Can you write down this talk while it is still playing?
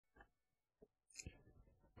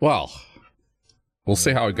Well, we'll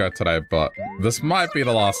see how we go today, but this might be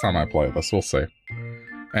the last time I play this. We'll see.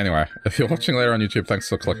 Anyway, if you're watching later on YouTube, thanks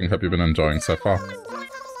for clicking. Hope you've been enjoying so far.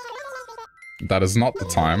 That is not the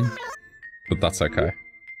time, but that's okay.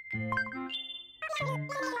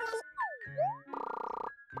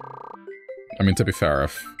 I mean, to be fair,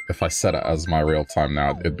 if I set it as my real time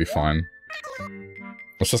now, it'd be fine.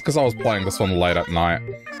 It's just because I was playing this one late at night.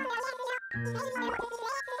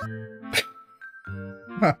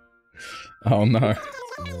 Oh no.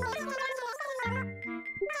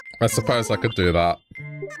 I suppose I could do that.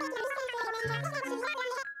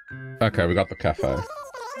 Okay, we got the cafe.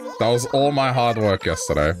 That was all my hard work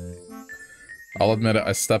yesterday. I'll admit it,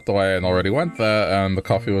 I stepped away and already went there, and the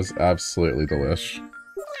coffee was absolutely delish.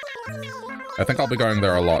 I think I'll be going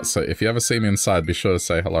there a lot, so if you ever see me inside, be sure to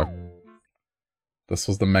say hello. This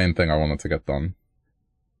was the main thing I wanted to get done.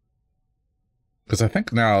 Because I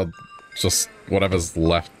think now, just whatever's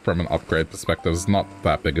left from an upgrade perspective is not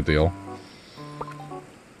that big a deal.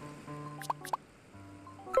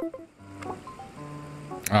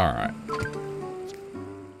 Alright.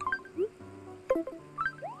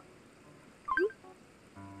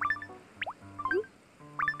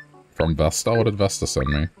 From Vesta? What did Vesta send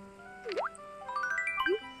me?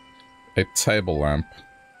 A table lamp.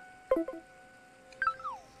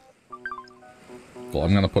 Well,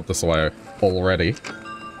 I'm gonna put this away already.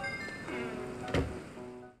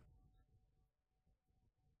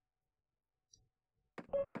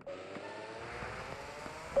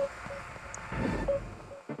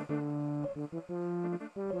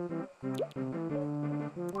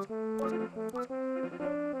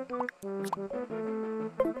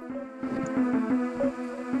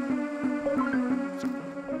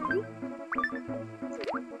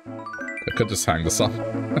 I could just hang this up.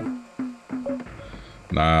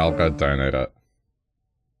 No, I'll go donate it.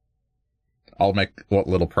 I'll make what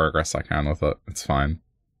little progress I can with it. It's fine.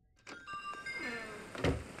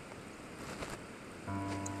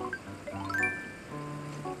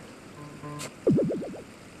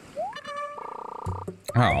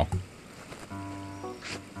 Oh.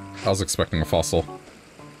 I was expecting a fossil.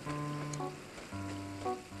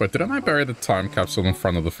 Wait, didn't I bury the time capsule in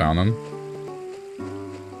front of the fountain?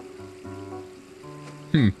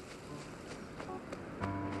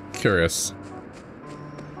 Curious.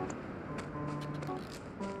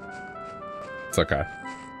 It's okay.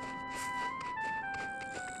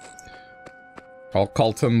 Well,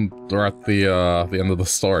 Colton, we're at the end of the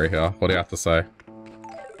story here. What do you have to say?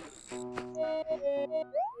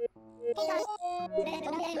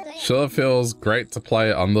 Sure feels great to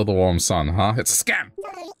play under the warm sun, huh? It's a scam!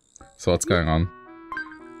 So what's going on?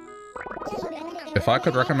 If I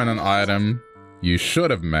could recommend an item you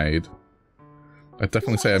should have made, I'd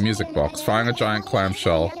definitely say a music box. Find a giant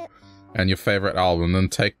clamshell and your favorite album, then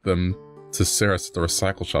take them to Cirrus at the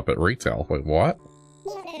recycle shop at retail. Wait, what?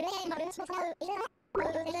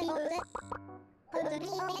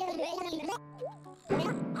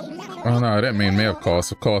 Oh no, I didn't mean me, of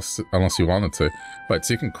course. Of course, unless you wanted to. Wait,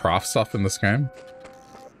 so you can craft stuff in this game?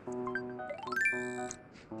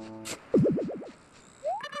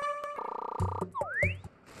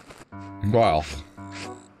 Well,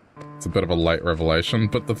 it's a bit of a late revelation,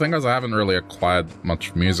 but the thing is I haven't really acquired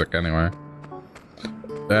much music anyway.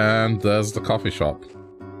 And there's the coffee shop.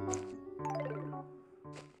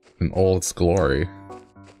 In all its glory.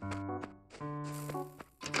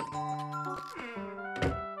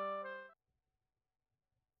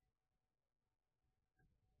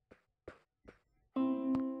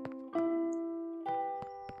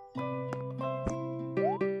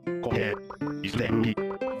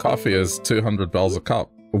 Coffee is 200 bells a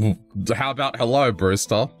cup. How about hello,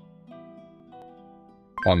 Brewster?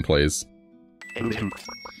 One, please.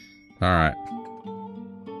 Alright.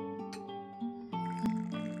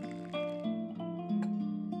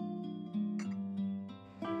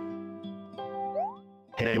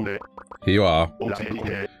 Here you are.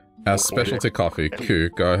 Our specialty coffee. Q,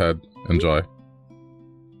 go ahead. Enjoy.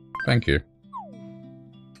 Thank you.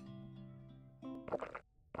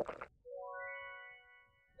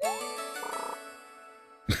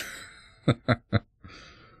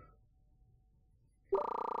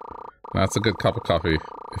 That's a good cup of coffee,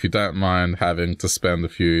 if you don't mind having to spend a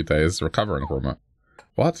few days recovering from it.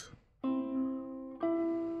 What?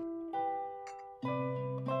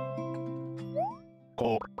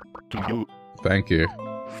 Thank you.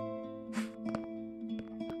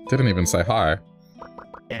 Didn't even say hi.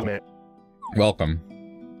 Welcome.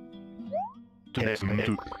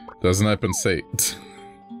 There's an open seat.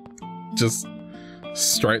 Just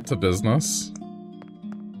straight to business.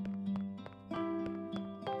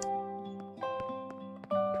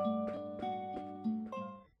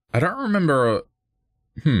 I don't remember...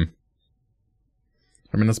 I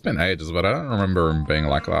mean, it's been ages, but I don't remember him being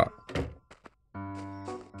like that.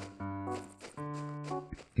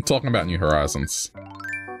 I'm talking about New Horizons.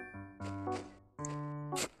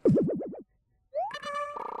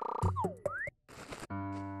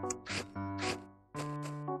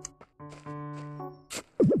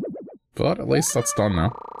 But at least that's done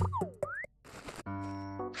now.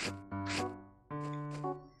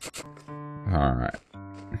 Alright.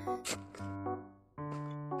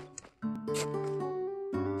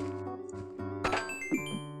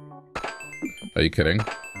 Are you kidding?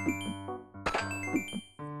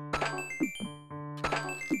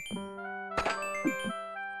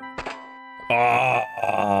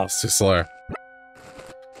 Oh, so slow.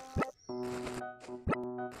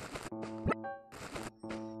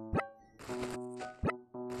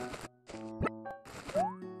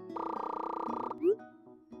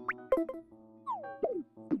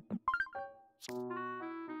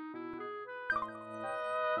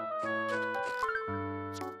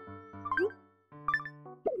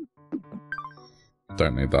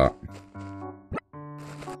 Don't need that.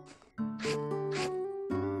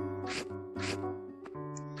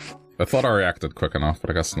 I thought I reacted quick enough, but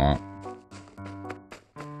I guess not.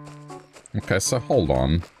 Okay, so hold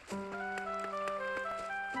on.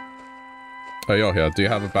 Oh, you're here. Do you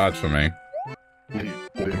have a badge for me?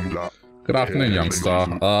 Good afternoon, youngster.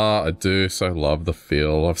 I do so love the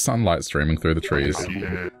feel of sunlight streaming through the trees.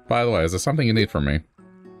 By the way, is there something you need from me?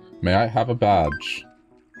 May I have a badge?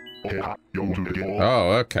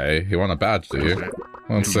 Oh, okay. You want a badge, do you?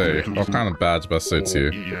 Let's see. What kind of badge best suits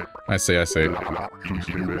you? I see, I see.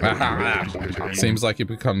 Seems like you've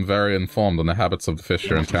become very informed on the habits of the fish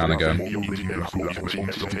here in town again.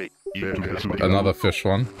 Another fish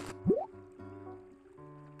one.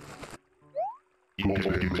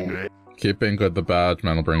 Keep being good, the badge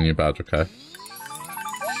man will bring you a badge, okay?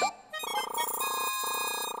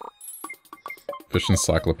 Fish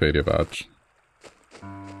encyclopedia badge.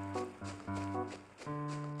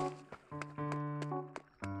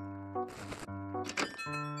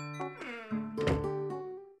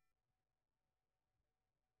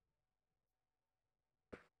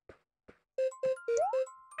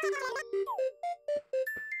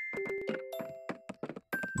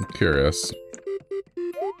 I'm curious.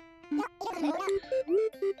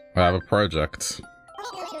 I have a project.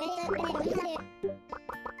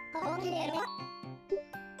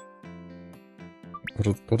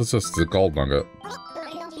 What is this? The gold nugget.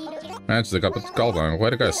 Managed to dig up a gold nugget. Way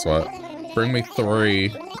to go, Sweat. Bring me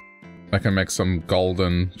 3. I can make some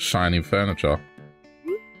golden, shiny furniture.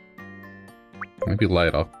 Maybe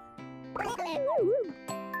later.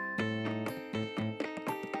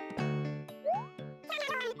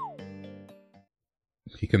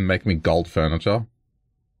 He can make me gold furniture.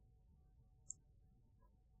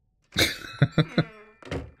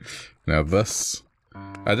 Now this...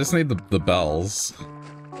 I just need the bells.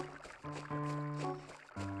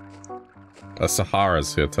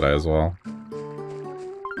 Sahara's here today as well.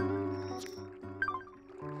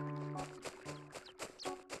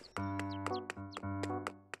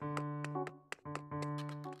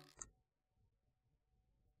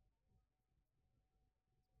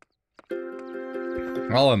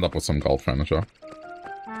 I'll end up with some gold furniture.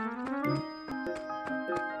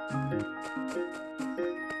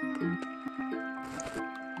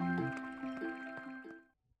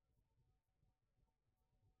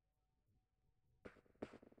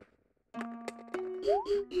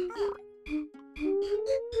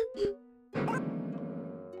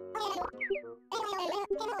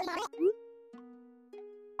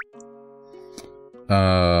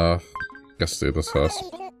 Guess do this first.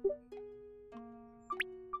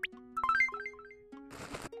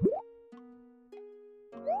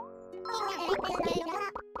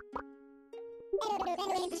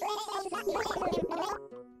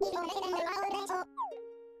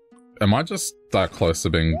 Am I just that close to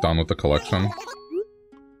being done with the collection?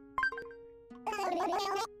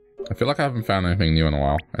 I feel like I haven't found anything new in a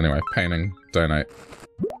while. Anyway, painting, donate.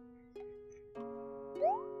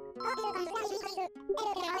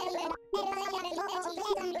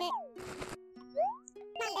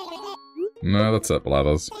 No, that's it,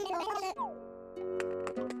 bladders.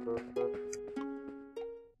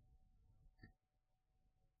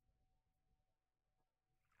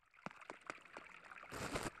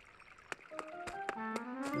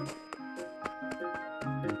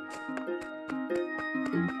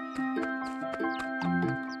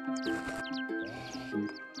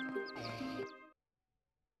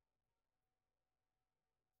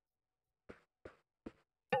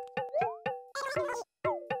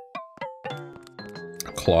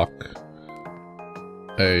 clock,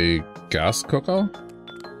 a gas cooker,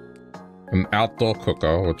 an outdoor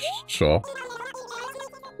cooker, which, sure.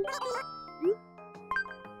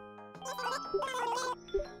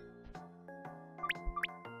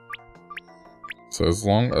 So as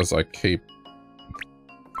long as I keep...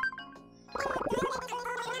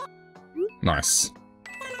 Nice.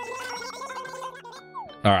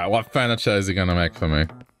 Alright, what furniture is he gonna make for me?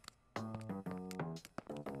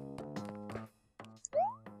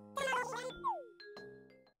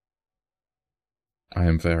 I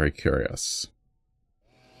am very curious.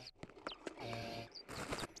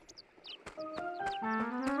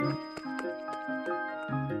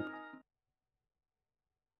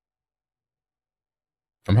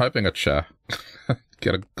 I'm hoping a chair.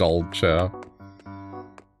 Get a gold chair.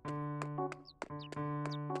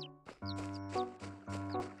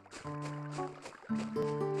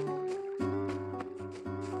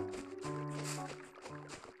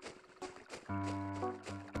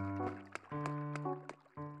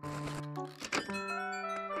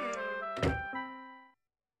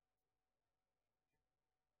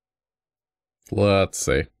 Let's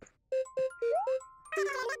see.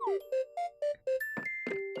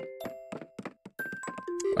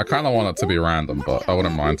 I kind of want it to be random, but I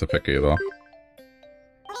wouldn't mind to pick either.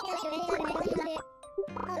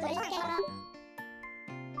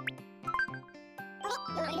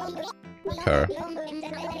 Okay.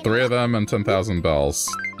 3 of them and 10,000 bells.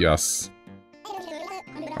 Yes.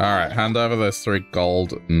 Alright, hand over those 3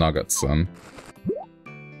 gold nuggets then.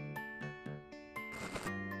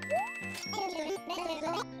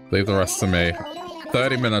 Leave the rest to me.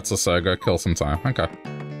 30 minutes or so, go kill some time. Okay.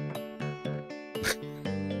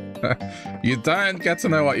 You don't get to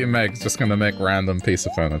know what you make, it's just gonna make random piece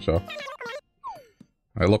of furniture.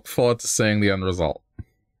 I look forward to seeing the end result.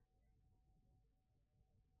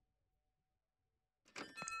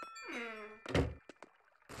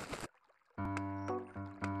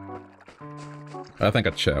 I think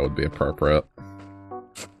a chair would be appropriate.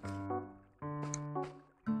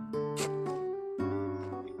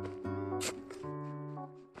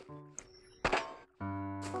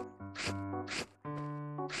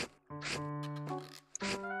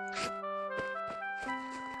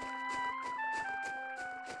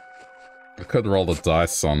 I could roll the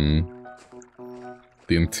dice on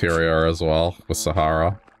the interior as well with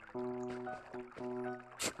Sahara.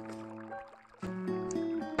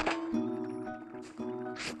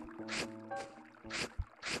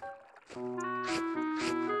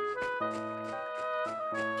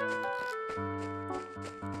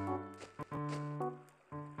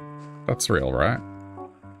 That's real, right?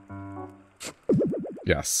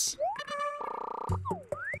 Yes.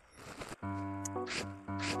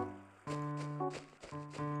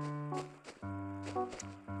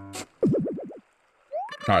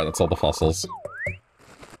 Alright, that's all the fossils.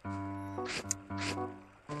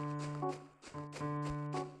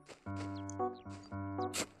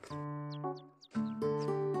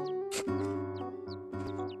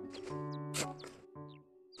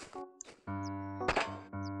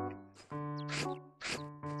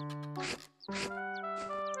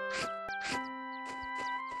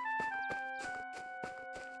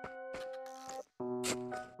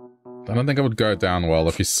 I don't think it would go down well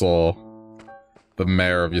if you saw the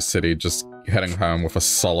mayor of your city just heading home with a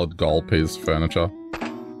solid gold piece of furniture.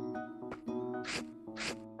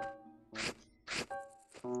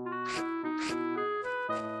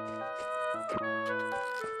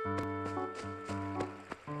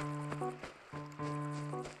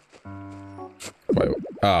 Wait,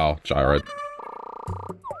 oh, gyroid.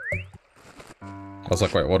 I was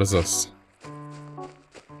like, wait, what is this?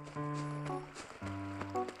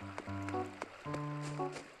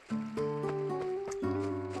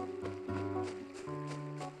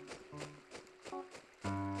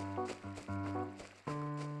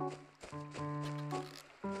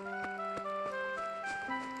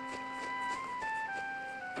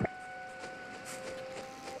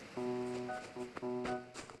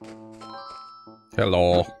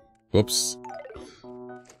 Hello. Whoops.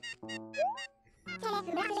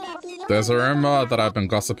 There's a rumor that I've been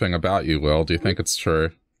gossiping about you, Will. Do you think it's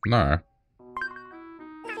true? No.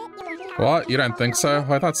 What? You don't think so?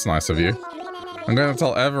 Why, that's nice of you. I'm going to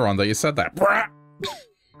tell everyone that you said that.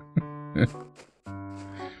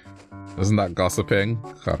 Isn't that gossiping?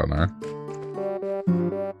 I don't know.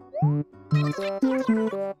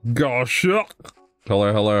 Gosh.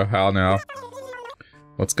 Hello, hello, how now?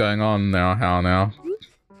 What's going on now? How now?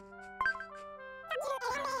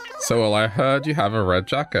 So, well, I heard you have a red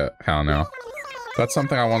jacket. How now? That's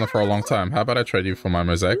something I wanted for a long time. How about I trade you for my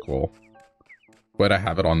mosaic wall? Would I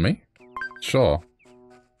have it on me? Sure.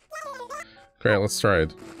 Great, let's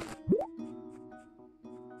trade.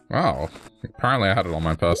 Wow. Apparently I had it on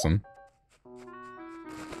my person.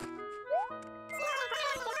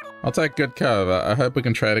 I'll take good care of it. I hope we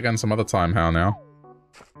can trade again some other time, how now?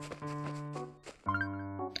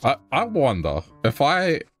 I wonder, if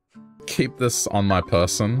I keep this on my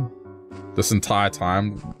person this entire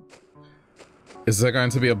time, is there going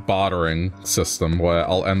to be a bartering system where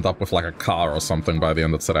I'll end up with like a car or something by the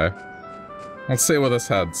end of today? Let's see where this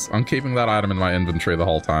heads. I'm keeping that item in my inventory the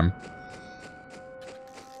whole time.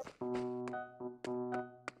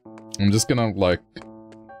 I'm just gonna, like,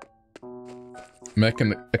 make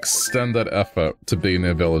an extended effort to be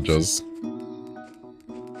near villagers.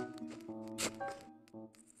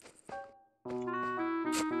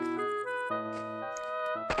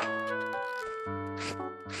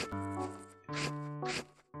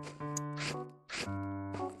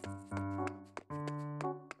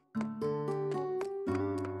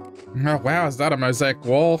 Oh wow, is that a mosaic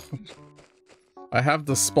wall? I have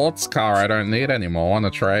the sports car I don't need anymore on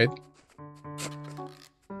a trade.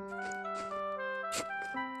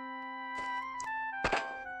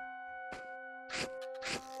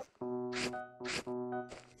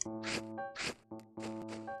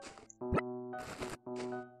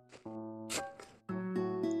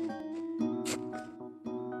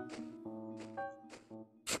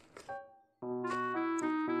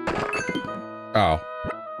 Oh.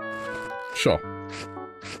 Sure.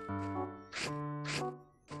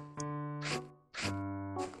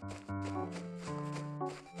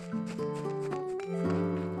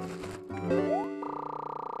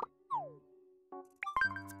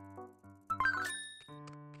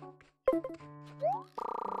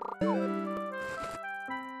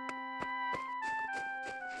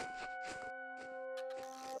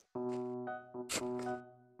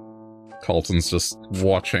 Colton's just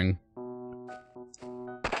watching.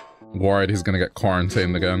 Worried he's gonna get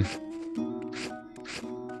quarantined again.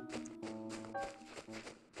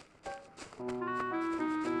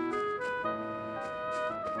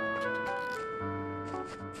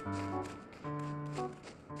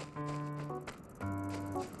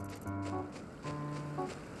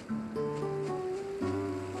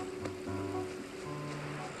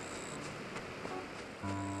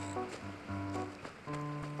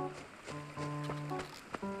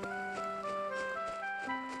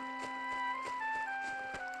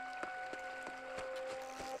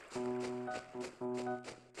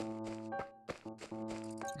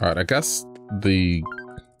 Alright, I guess the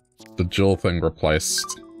jewel thing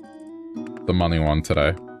replaced the money one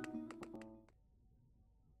today.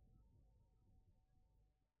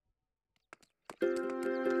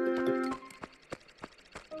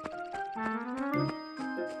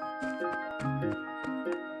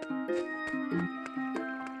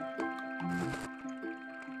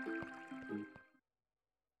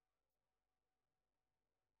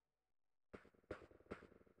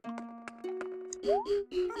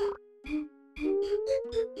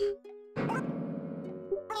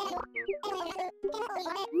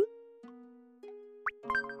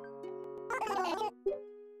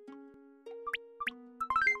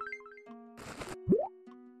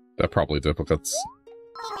 They're probably duplicates.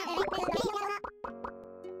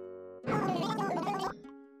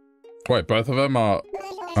 Wait, both of them are...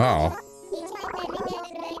 Oh.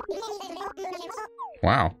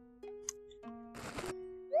 Wow.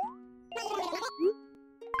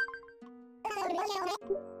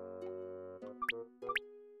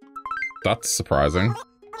 That's surprising.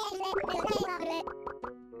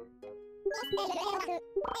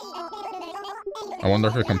 I wonder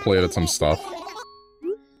if we completed some stuff.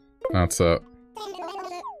 That's it.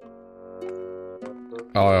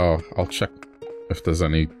 Oh, I'll check if there's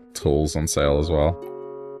any tools on sale as well.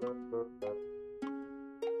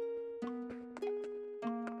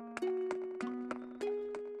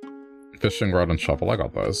 Fishing rod and shovel, I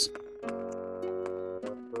got those.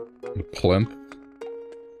 The plinth.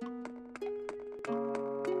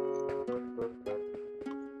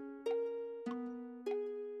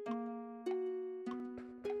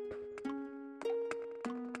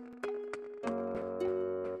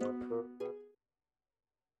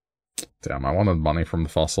 Damn, I wanted money from the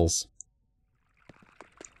fossils.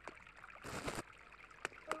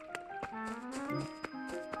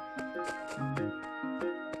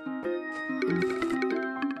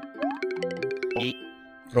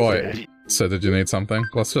 Oi, so did you need something?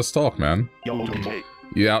 Let's just talk, man.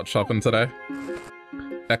 You out shopping today?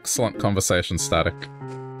 Excellent conversation, Static.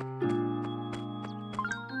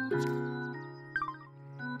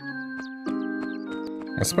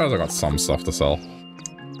 I suppose I got some stuff to sell.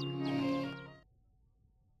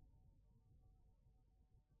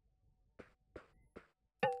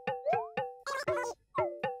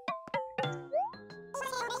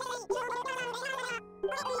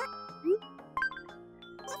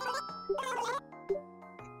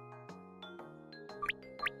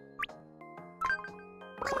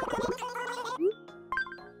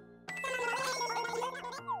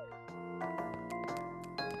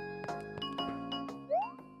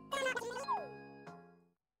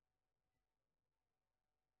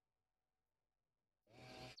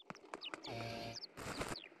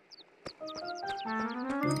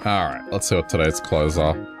 Alright, let's see what today's clothes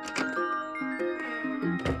are.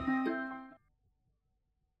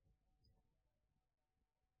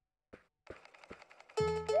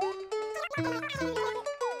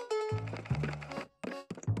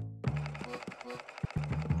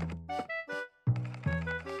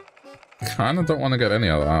 Kinda don't want to get any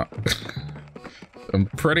of that. I'm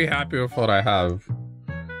pretty happy with what I have.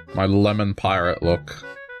 My lemon pirate look.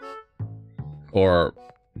 Or...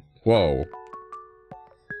 whoa.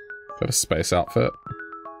 Got a space outfit.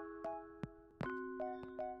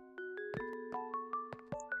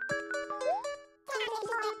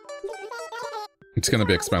 It's gonna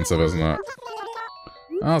be expensive, isn't it?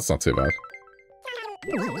 Oh, it's not too bad.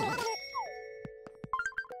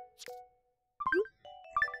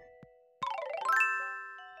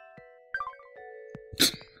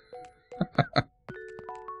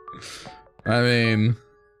 I mean...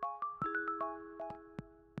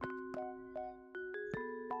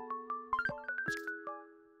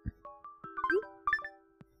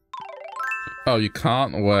 oh, you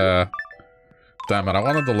can't wear... damn it, I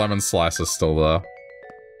wanted the lemon slices still there.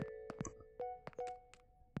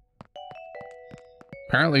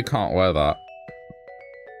 Apparently you can't wear that.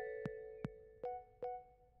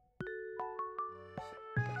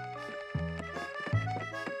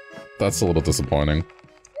 That's a little disappointing.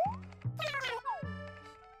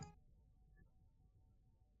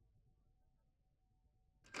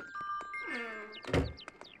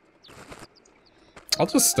 I'll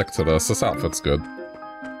just stick to this. This outfit's good.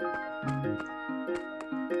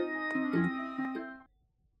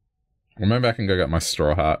 Or maybe I can go get my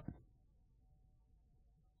straw hat.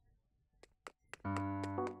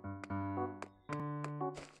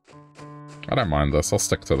 I don't mind this. I'll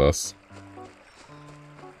stick to this.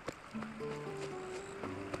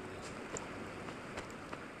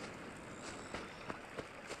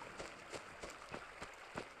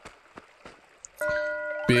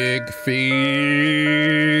 Big fish.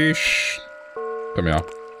 Come here.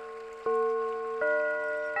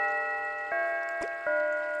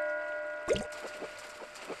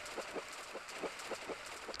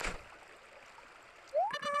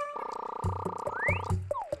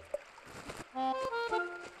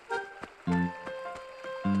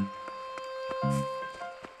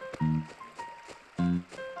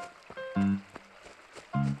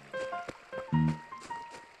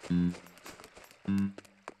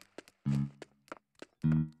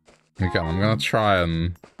 Again, I'm gonna try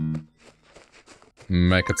and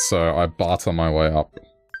make it so I barter my way up.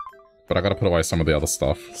 But I gotta put away some of the other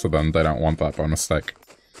stuff, so then they don't want that by mistake.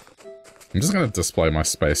 I'm just gonna display my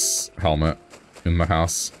space helmet in the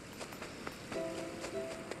house.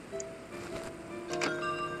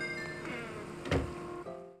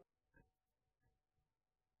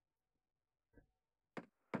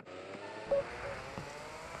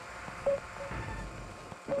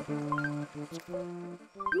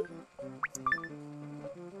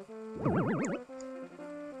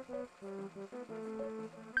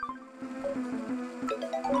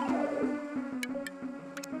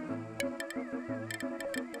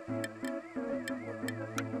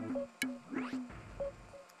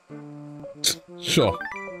 Sure.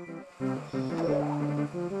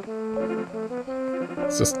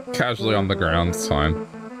 It's just casually on the ground, it's fine.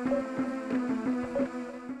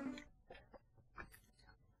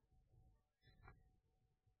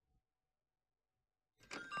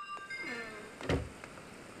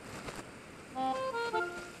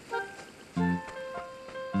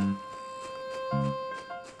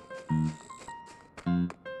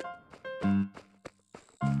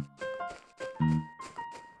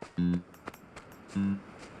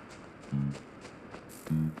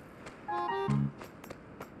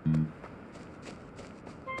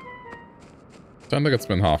 Don't think it's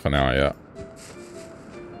been half an hour yet.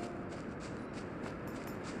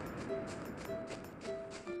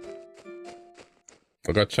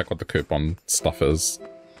 I'll go check what the coupon stuff is.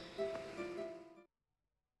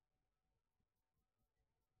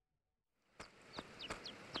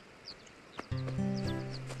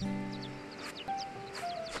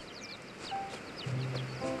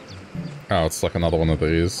 Oh, it's like another one of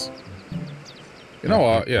these. You know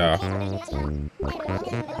what? Yeah.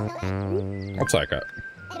 I'll take it.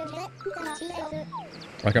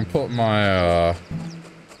 I can put my,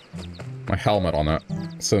 my helmet on it.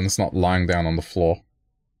 So it's not lying down on the floor.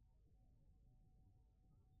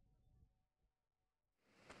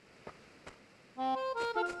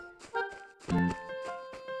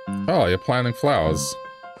 Oh, you're planting flowers.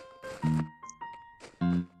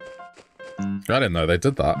 I didn't know they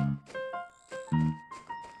did that.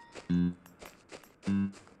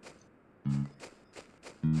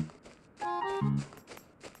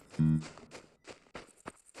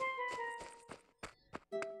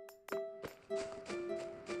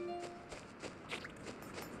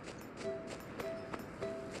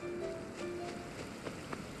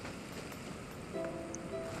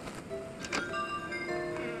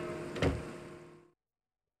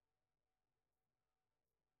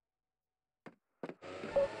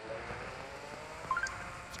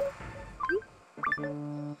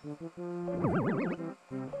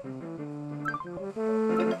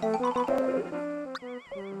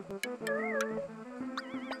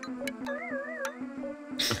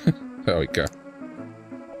 There we go.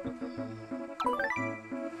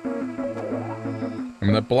 I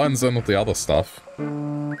mean, it blends in with the other stuff.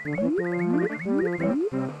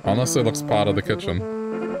 Honestly, looks part of the kitchen.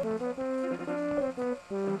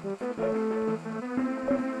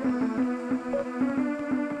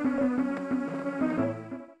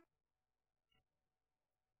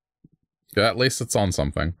 Yeah, at least it's on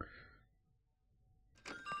something.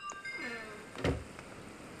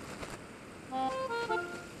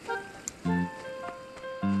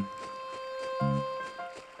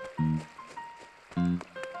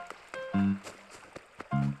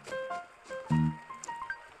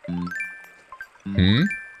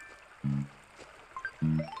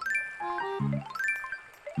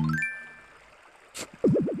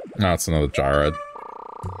 No, it's another gyro.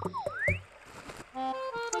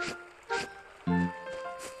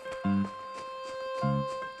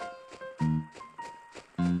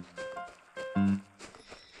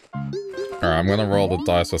 Alright, I'm gonna roll the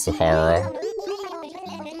dice with Sahara.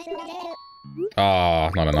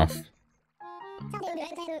 Ah, not enough.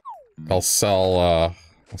 I'll sell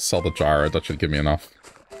the gyro. That should give me enough.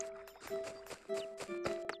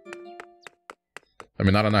 I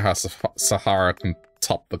mean, I don't know how Sahara can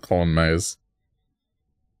top the corn maze.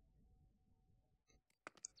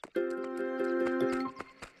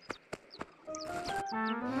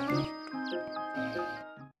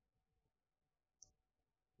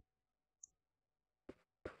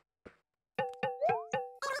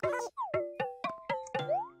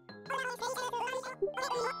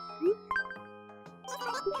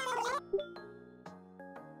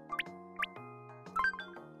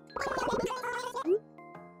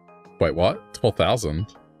 Wait, what? 12,000?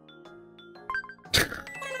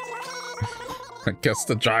 I guess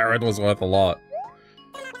the gyroid was worth a lot.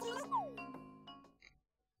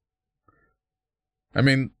 I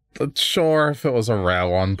mean, sure, if it was a rare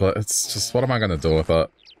one, but it's just, what am I gonna do with it?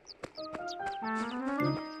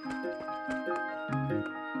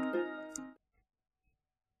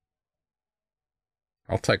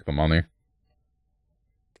 I'll take the money.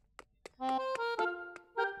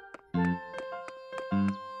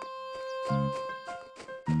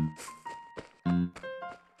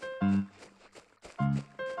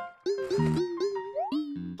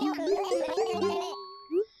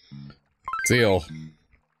 Deal.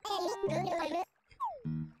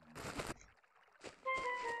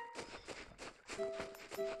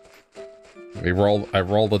 I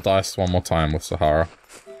roll the dice one more time with Sahara.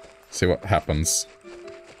 See what happens.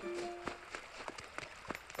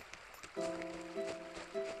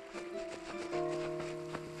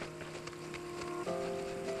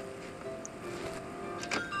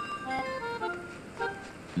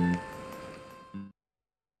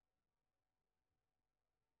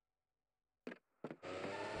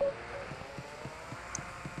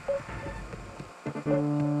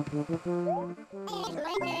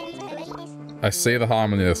 I see the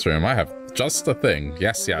harmony of this room. I have just the thing.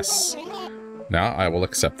 Yes, yes. Now I will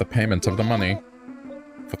accept the payment of the money.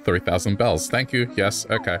 For 3,000 bells. Thank you. Yes,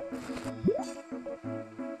 okay.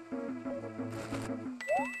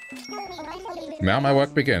 Now my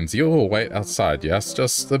work begins. You will wait outside. Yes,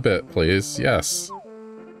 just a bit, please. Yes.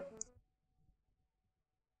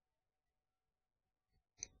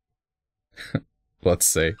 Let's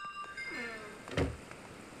see.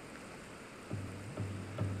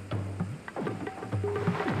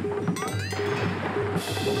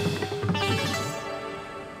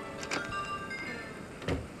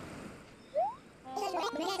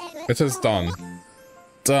 It is done.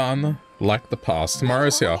 Done like the past.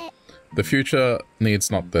 Tomorrow's here. The future needs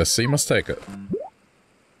not this, so you must take it.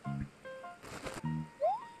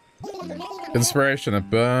 Inspiration, it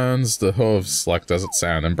burns the hooves like desert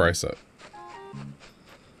sand. Embrace it.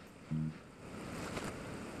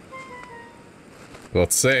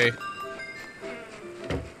 Let's see.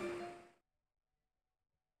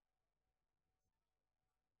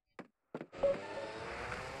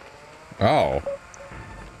 Oh.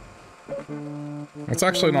 That's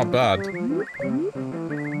actually not bad.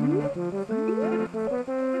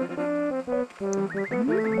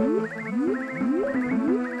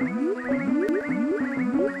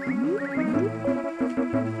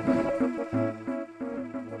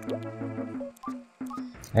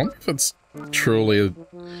 I wonder if it's truly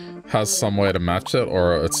has some way to match it,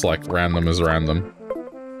 or it's like random is random.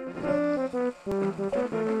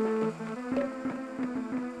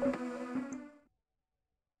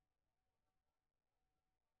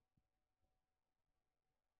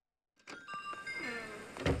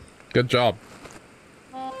 Good job.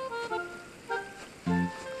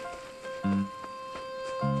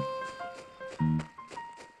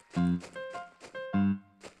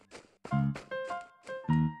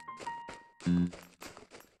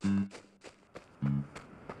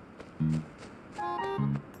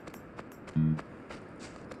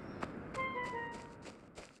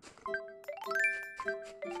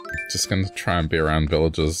 Just gonna try and be around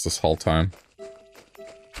villages this whole time.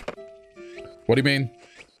 What do you mean?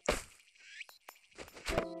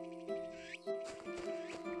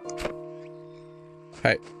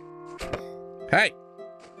 Hey. Hey!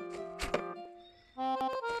 Oh,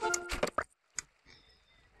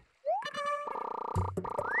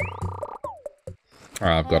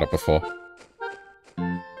 I've got it before.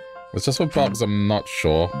 It's just with bugs, I'm not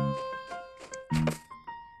sure.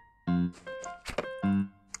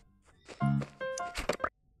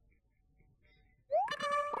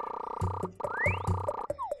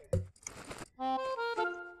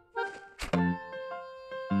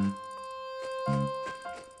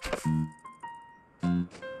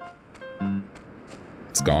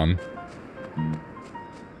 It's gone.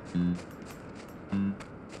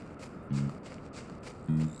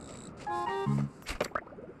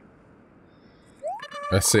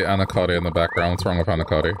 I see Anacotti in the background. What's wrong with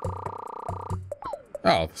Anacotti?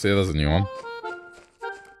 Oh, see, there's a new one.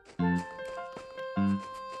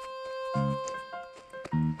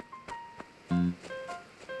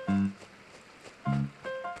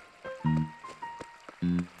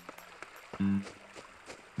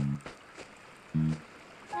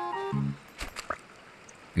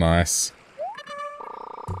 Nice.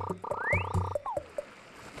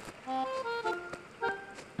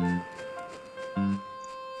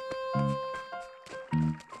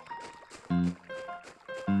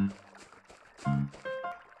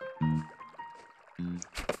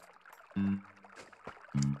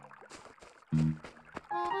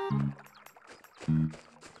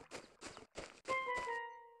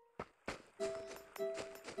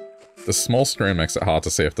 The small screen makes it hard to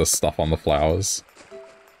see if there's stuff on the flowers.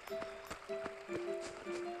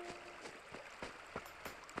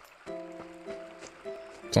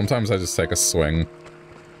 Sometimes I just take a swing.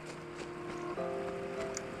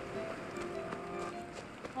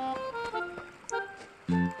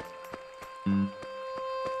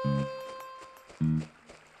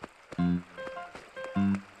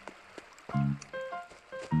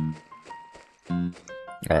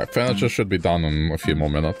 Alright, furniture should be done in a few more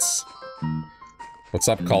minutes. What's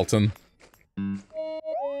up, Colton?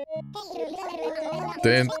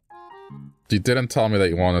 You didn't tell me that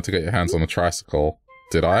you wanted to get your hands on a tricycle,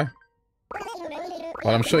 did I?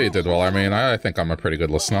 Well, I'm sure you did. Well, I mean, I think I'm a pretty good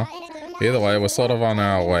listener. Either way, we're sort of on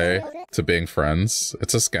our way to being friends.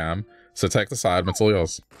 It's a scam, so take the side, it's all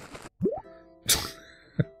yours.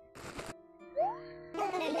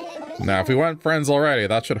 Now, if we weren't friends already,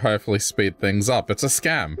 that should hopefully speed things up. It's a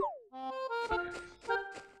scam.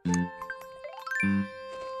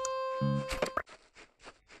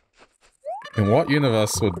 In what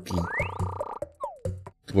universe would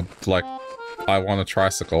like, I want a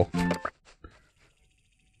tricycle?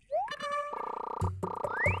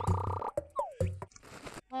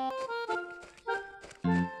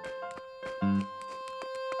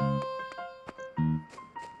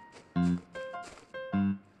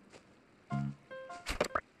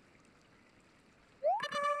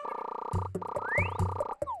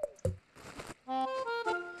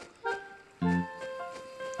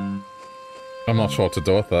 I'm not sure what to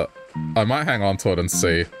do with it. I might hang on to it and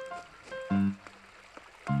see.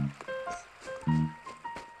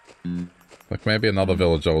 Like, maybe another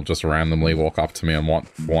villager will just randomly walk up to me and want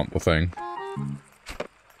the thing.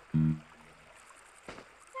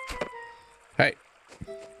 Hey!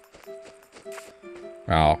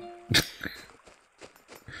 Ow.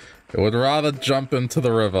 It would rather jump into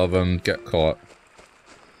the river than get caught.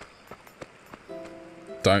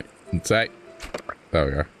 Don't say. There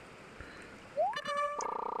we go.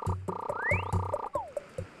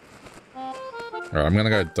 Alright, I'm gonna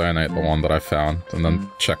go donate the one that I found, and then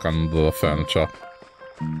check on the furniture.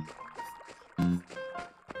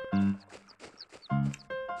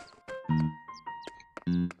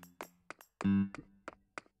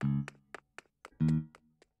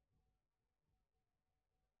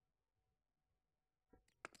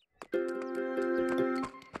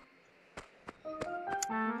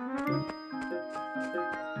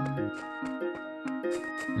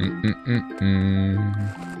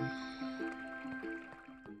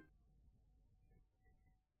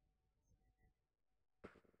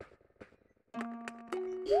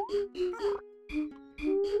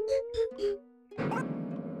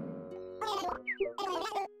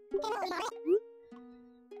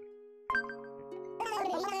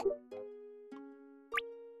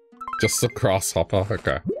 Just a grasshopper,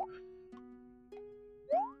 okay.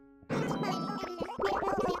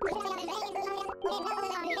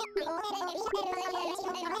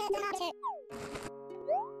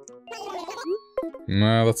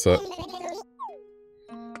 No, that's it.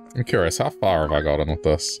 I'm curious, how far have I gotten with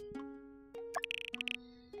this?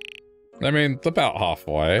 I mean, about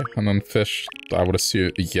halfway, and then fish, I would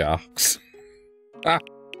assume, yeah. Ah!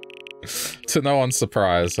 To no one's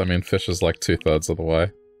surprise, I mean, fish is like 2/3 of the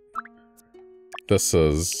way. This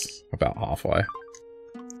is about halfway.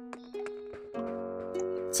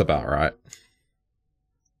 It's about right.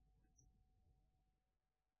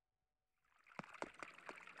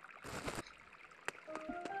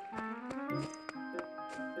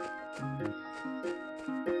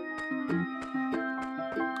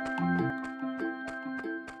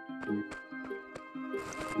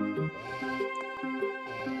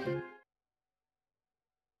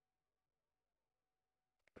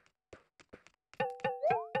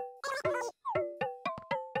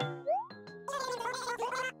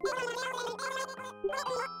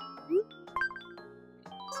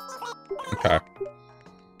 Okay.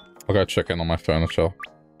 I'll go check in on my furniture.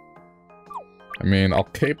 I mean, I'll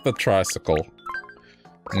keep the tricycle.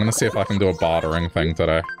 I'm gonna see if I can do a bartering thing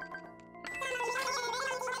today.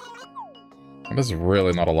 There's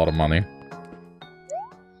really not a lot of money.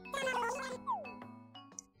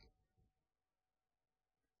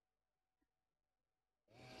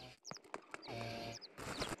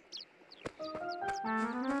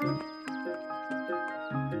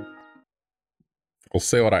 We'll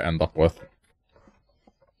see what I end up with.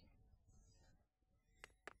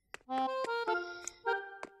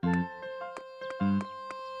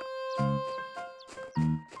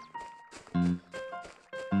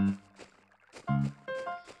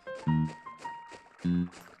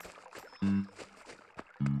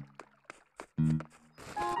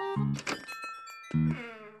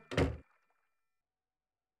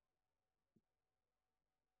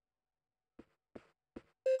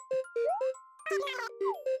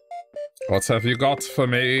 What have you got for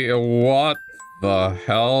me? What the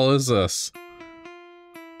hell is this?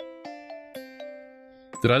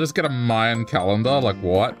 Did I just get a Mayan calendar? Like,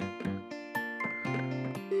 what?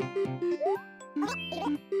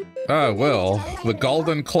 Oh, well, the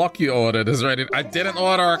golden clock you ordered is ready. I didn't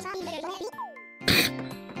order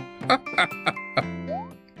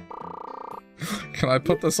Can I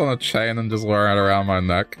put this on a chain and just wear it around my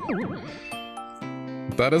neck?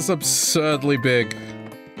 That is absurdly big.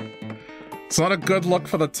 It's not a good look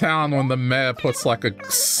for the town when the mayor puts like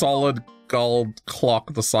a solid gold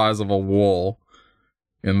clock the size of a wall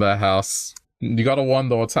in their house. You gotta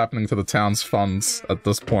wonder what's happening to the town's funds at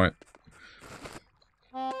this point.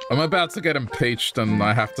 I'm about to get impeached and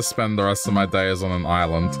I have to spend the rest of my days on an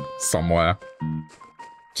island somewhere.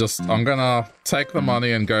 I'm gonna take the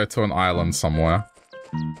money and go to an island somewhere.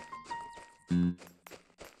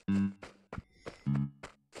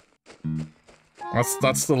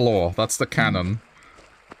 That's the law. That's the canon.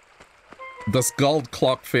 This gold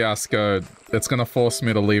clock fiasco, it's gonna force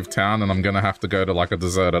me to leave town and I'm gonna have to go to like a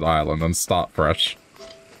deserted island and start fresh.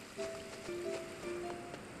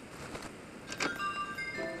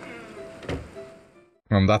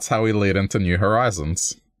 And that's how we lead into New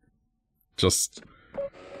Horizons. Just...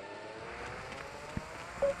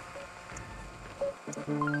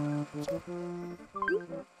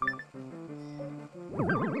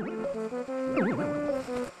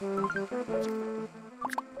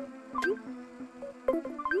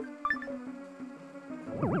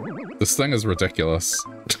 This thing is ridiculous.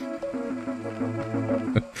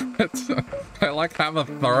 I like have a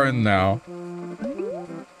throne now.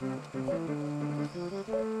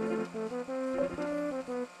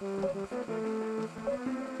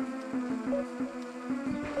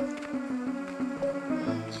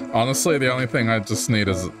 Honestly, the only thing I just need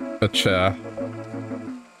is a chair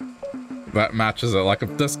that matches it. Like,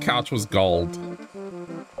 if this couch was gold,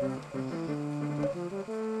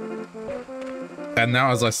 And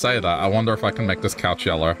now as I say that, I wonder if I can make this couch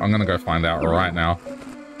yellow. I'm gonna go find out right now.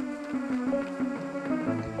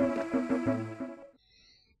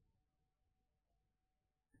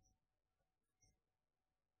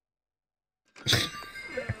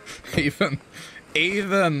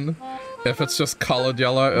 Even if it's just colored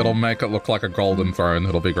yellow, it'll make it look like a golden throne.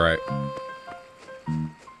 It'll be great.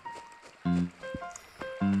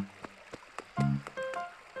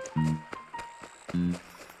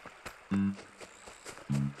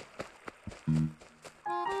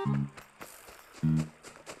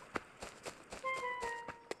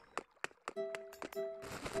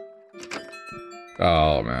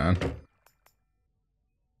 Oh, man.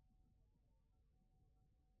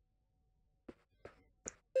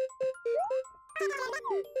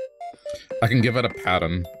 I can give it a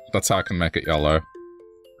pattern. That's how I can make it yellow.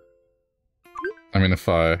 I mean, if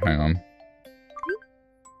I... hang on.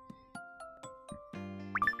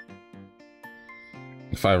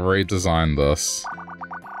 If I redesign this...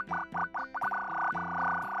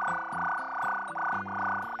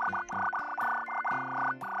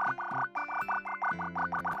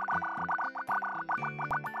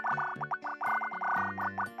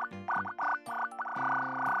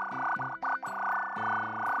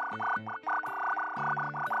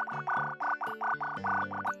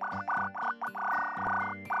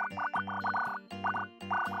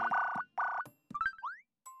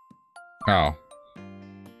 Oh.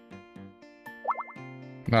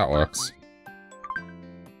 That works.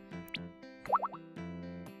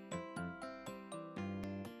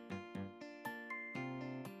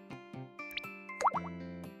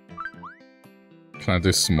 Can I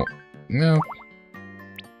do some more? Yeah.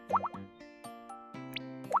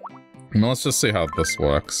 Well, let's just see how this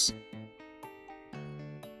works.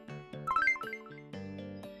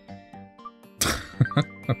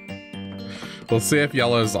 We'll see if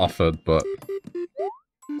yellow's offered, but...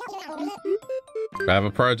 I have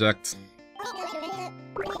a project.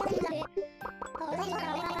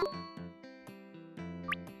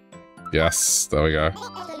 Yes, there we go.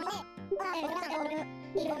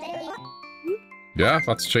 Yeah,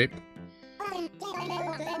 that's cheap.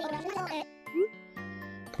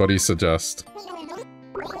 What do you suggest?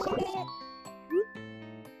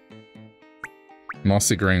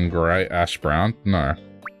 Mossy green, grey, ash brown? No.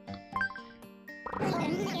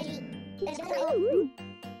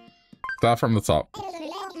 Start from the top.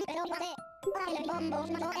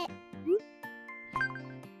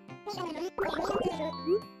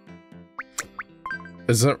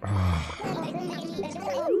 Is it?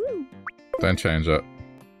 Don't change it.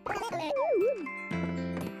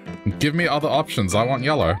 Give me other options. I want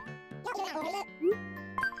yellow.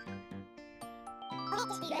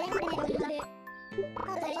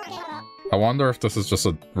 I wonder if this is just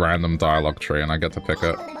a random dialogue tree and I get to pick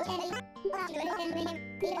it.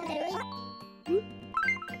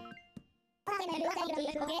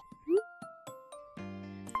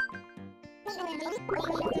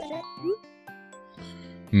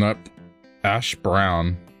 Nope. Ash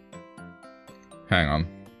brown. Hang on.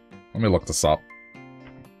 Let me look this up.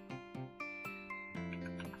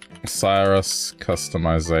 Cyrus,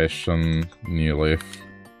 customization, new leaf.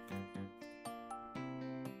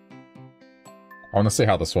 I want to see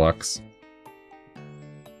how this works.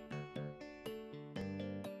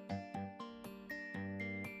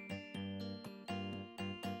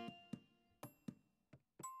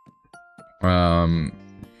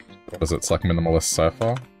 What is it? It's like minimalist so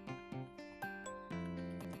far.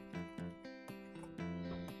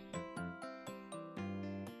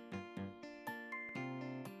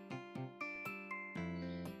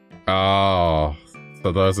 Oh,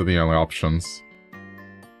 so those are the only options.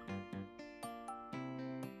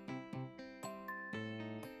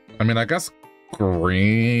 I mean, I guess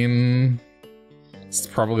green is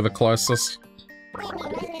probably the closest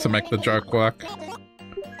to make the joke work.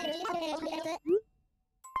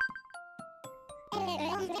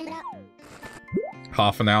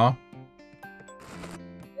 Half an hour?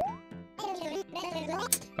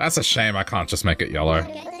 That's a shame I can't just make it yellow.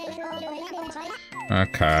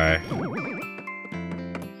 Okay.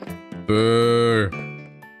 Boo!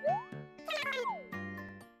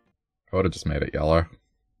 I would've just made it yellow.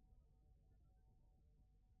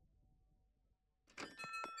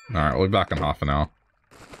 Alright, we'll be back in half an hour.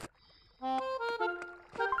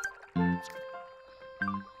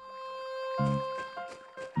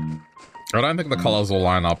 I don't think the colors will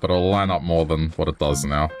line up, but it'll line up more than what it does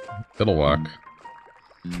now. It'll work.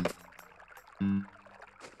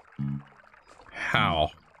 How?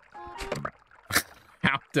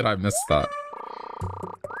 How did I miss that?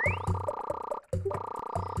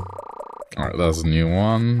 Alright, there's a new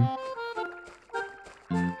one.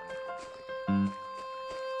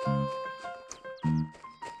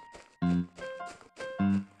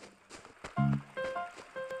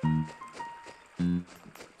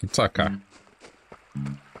 It's okay.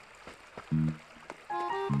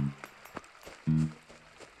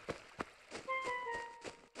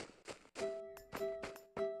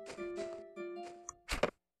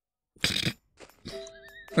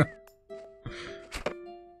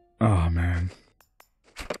 Oh, man.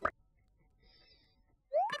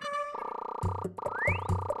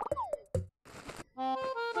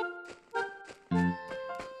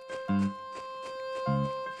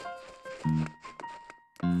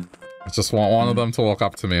 I just want one of them to walk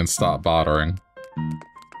up to me and start bartering.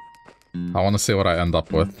 I want to see what I end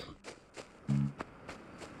up with.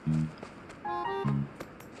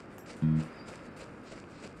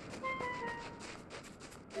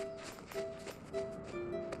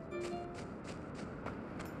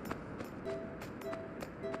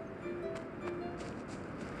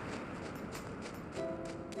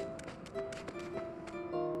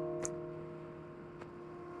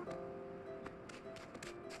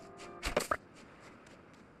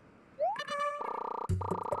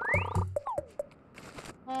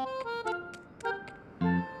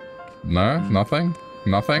 No? Nothing?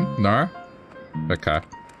 Nothing? No? Okay.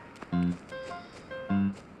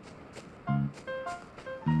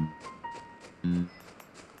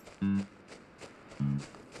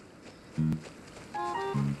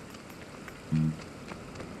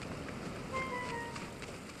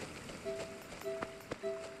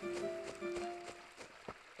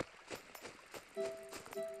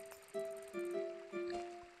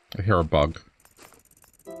 I hear a bug.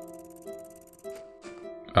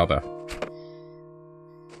 Out there.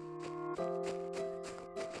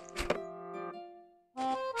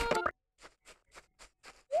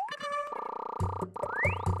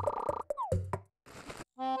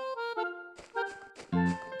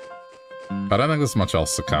 I don't think there's much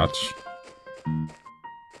else to catch.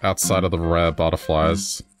 Outside of the rare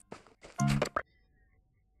butterflies.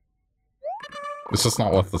 It's just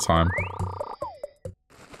not worth the time.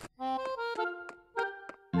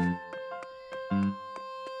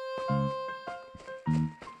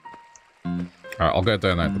 Alright, I'll go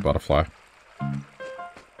donate the butterfly.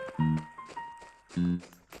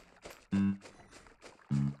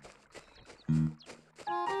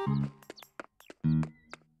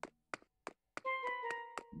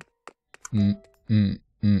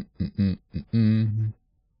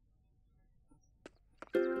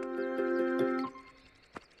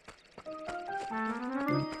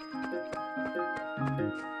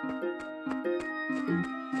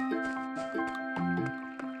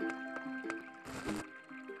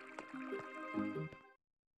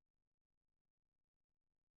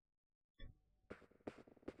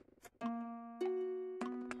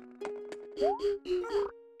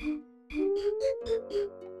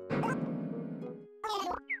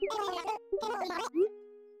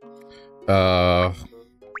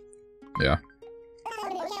 Yeah.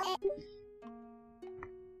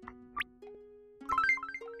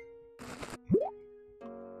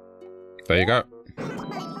 There you go.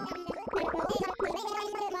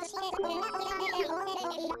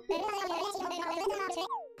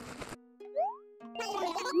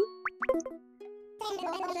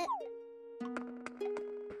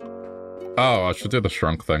 Oh, I should do the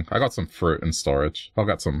shrunk thing. I got some fruit in storage. I'll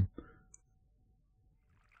get some.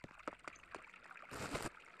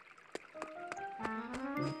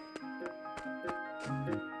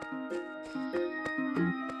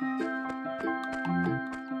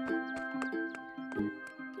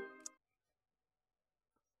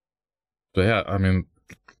 But yeah, I mean,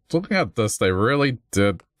 looking at this, they really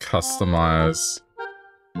did customize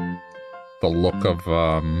the look of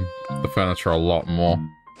the furniture a lot more.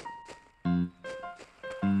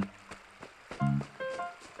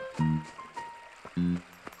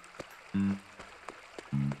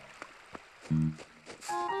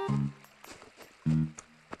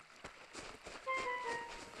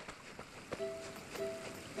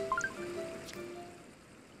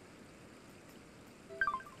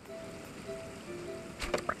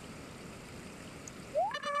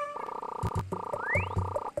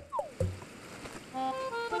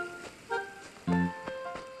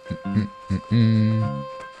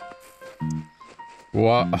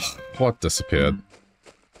 What disappeared?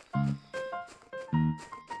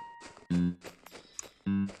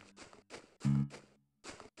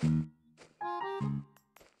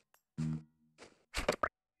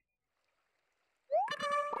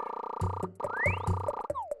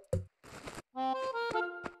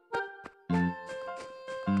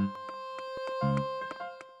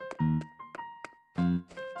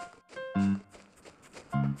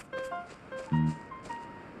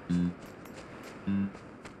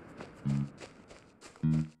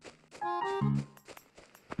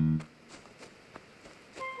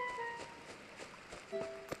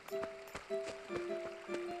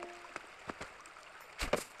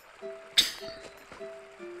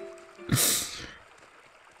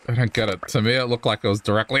 I don't get it. To me, it looked like it was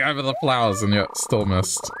directly over the flowers and yet still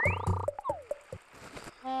missed.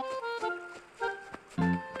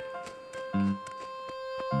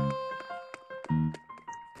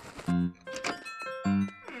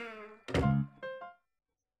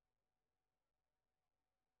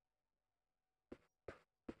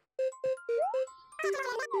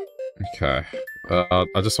 Okay.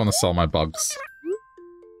 I just want to sell my bugs.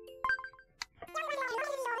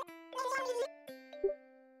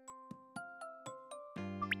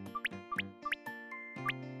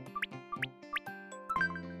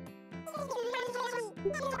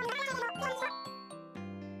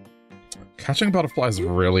 Catching butterflies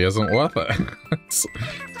really isn't worth it. It's,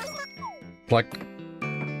 like,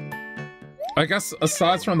 I guess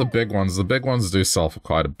aside from the big ones do sell for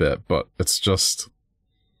quite a bit, but it's just...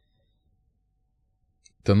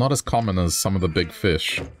 they're not as common as some of the big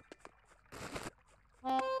fish.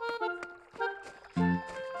 I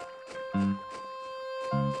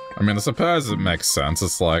mean, I suppose it makes sense.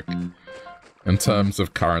 It's like, in terms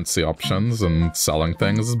of currency options and selling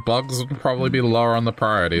things, bugs would probably be lower on the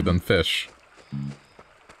priority than fish.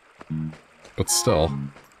 But still.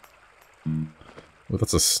 Well,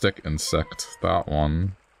 that's a stick insect. That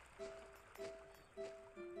one.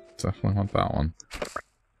 Definitely want that one.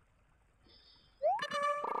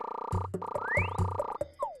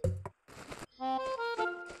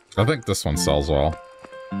 I think this one sells well.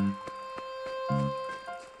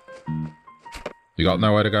 You got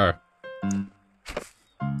nowhere to go.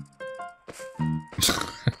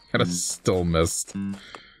 It is still missed.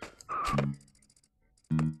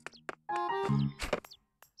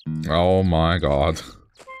 Oh my god.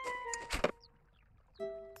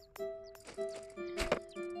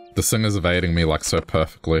 This thing is evading me like so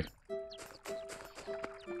perfectly.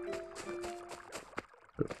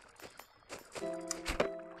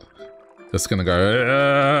 Just gonna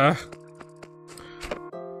go.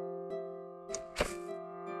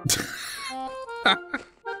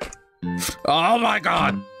 Oh my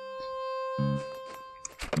god!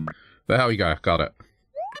 There we go, got it.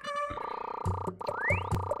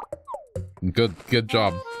 Good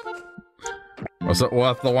job. Was it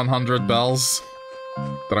worth the 100 bells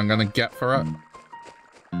that I'm gonna get for it?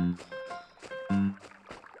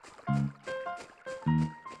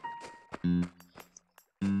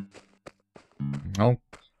 Well,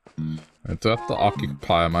 I do have to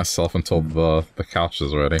occupy myself until the couch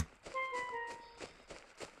is ready.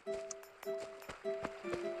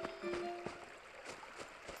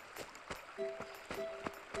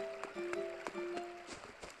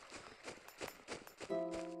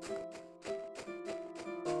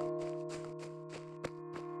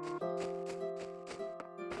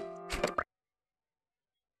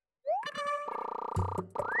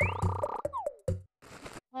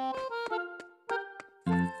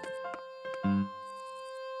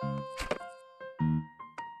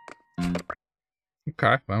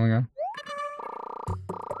 Okay, there we go.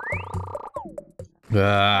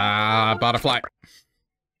 Butterfly.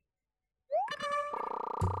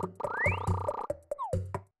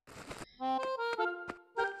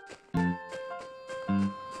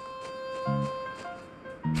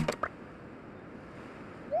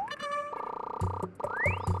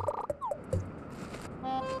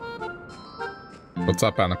 What's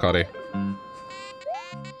up, Anacotti?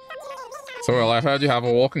 So, well, I heard you have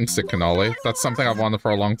a walking stick, Cannoli. That's something I've wanted for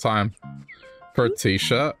a long time. For a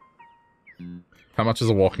t-shirt? How much is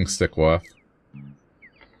a walking stick worth?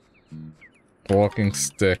 Walking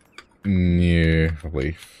stick, new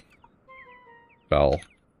leaf. Bell.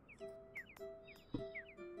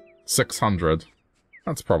 600.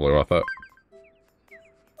 That's probably worth it.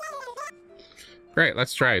 Great,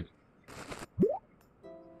 let's trade.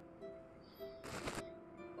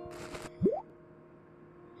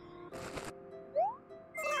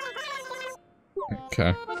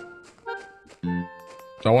 Okay.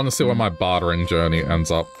 I want to see where my bartering journey ends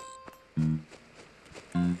up.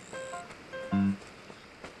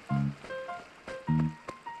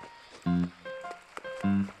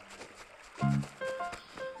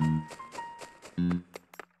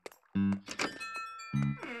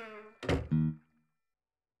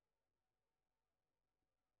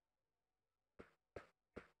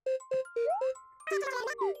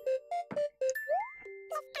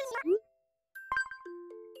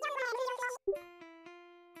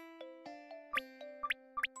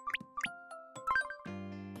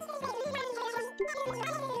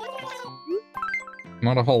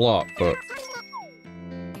 Not a whole lot, but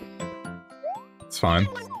it's fine.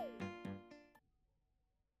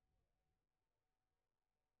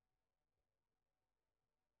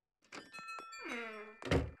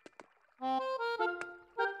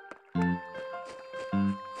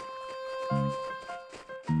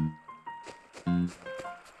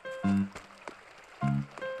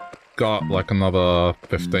 got like another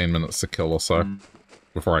 15 minutes to kill or so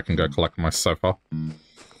before I can go collect my sofa.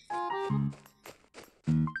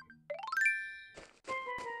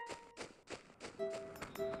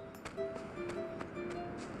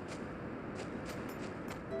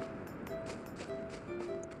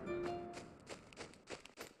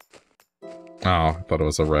 Oh, I thought it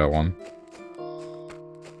was a rare one.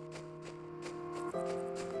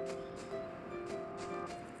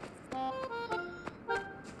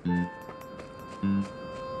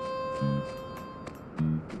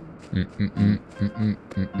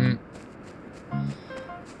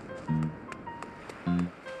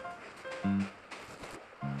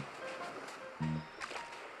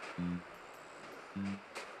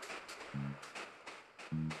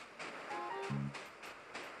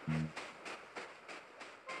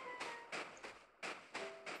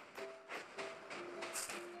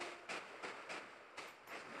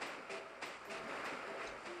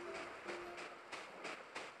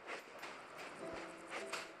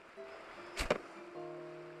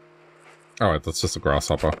 Alright, that's just a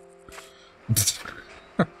grasshopper.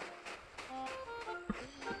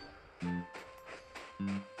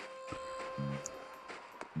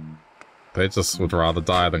 They just would rather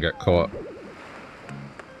die than get caught.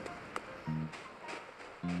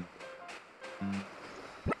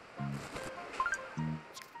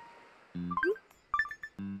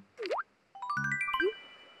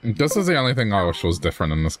 This is the only thing I wish was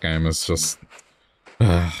different in this game, is just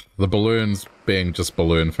the balloons being just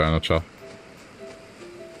balloon furniture.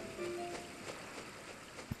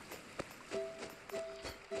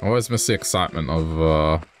 I always miss the excitement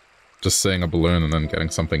of just seeing a balloon and then getting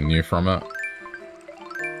something new from it.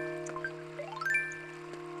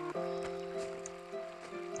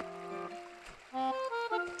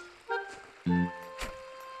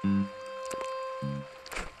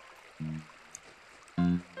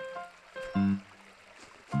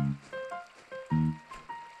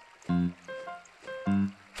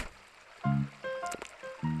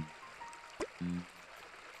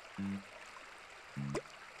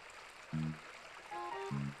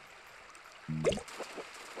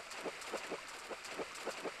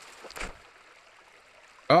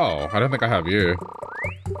 Oh, I don't think I have you.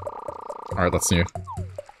 Alright, that's new.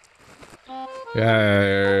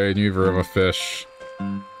 Yay, new room of fish.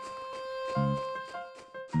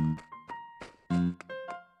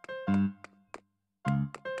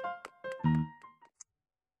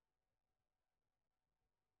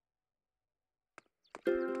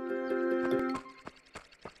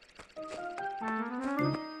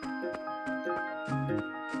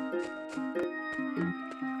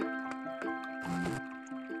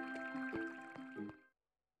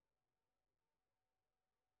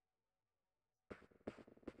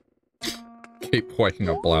 Keep waking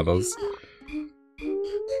up blathers.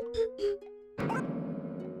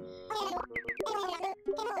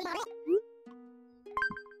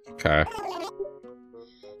 Okay.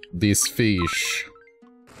 These fish.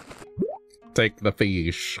 Take the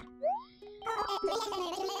fish.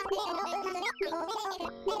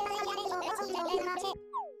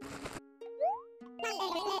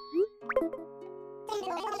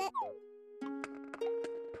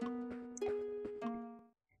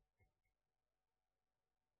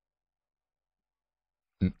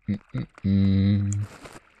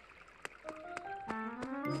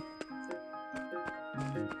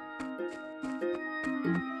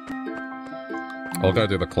 I'll go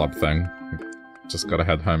do the club thing. Just gotta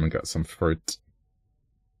head home and get some fruit.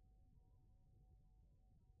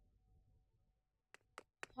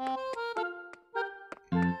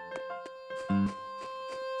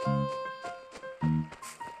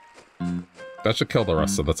 That should kill the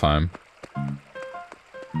rest of the time.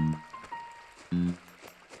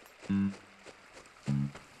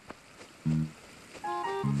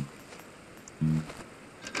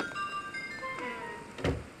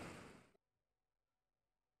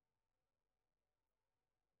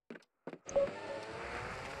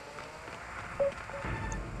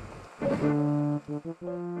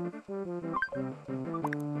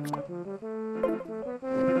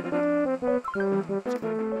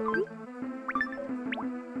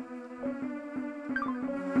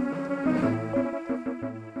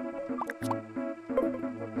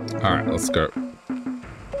 Alright, let's go.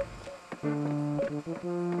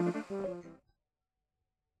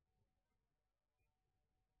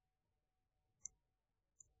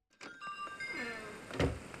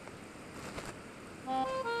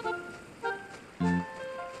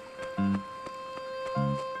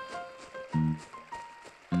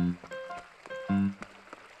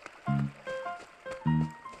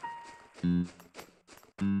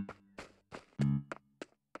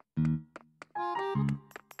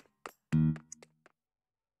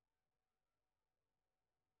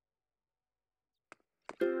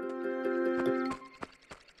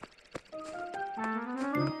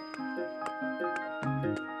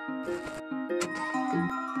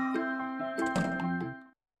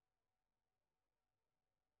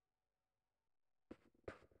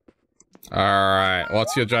 Alright,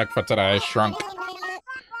 what's your joke for today, Shrunk?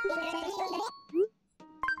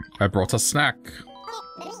 I brought a snack.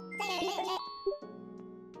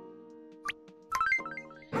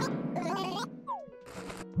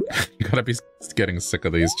 You gotta be getting sick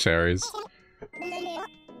of these cherries.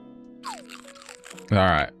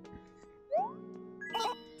 Alright.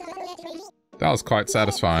 That was quite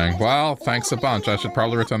satisfying. Well, thanks a bunch. I should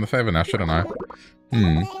probably return the favor now, shouldn't I?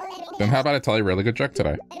 Then how about I tell you a really good joke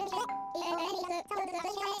today?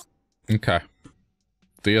 Okay.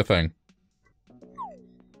 Do your thing.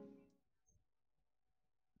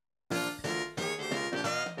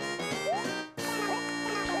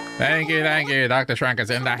 Thank you, Dr. Shrunk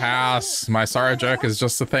is in the house. My sorrow joke is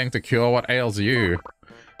just the thing to cure what ails you.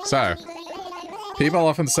 So, people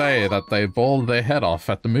often say that they bawled their head off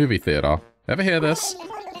at the movie theater. Ever hear this?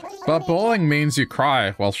 But bawling means you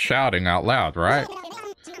cry while shouting out loud, right?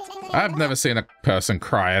 I've never seen a person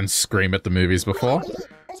cry and scream at the movies before.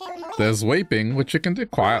 There's weeping, which you can do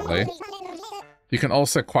quietly. You can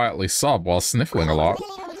also quietly sob while sniffling a lot.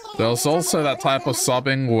 There's also that type of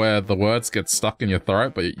sobbing where the words get stuck in your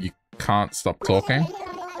throat, but you can't stop talking.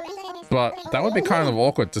 But that would be kind of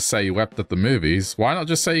awkward to say you wept at the movies. Why not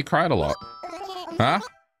just say you cried a lot? Huh?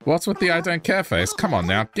 What's with the I don't care face? Come on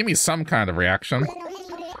now, give me some kind of reaction.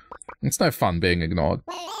 It's no fun being ignored.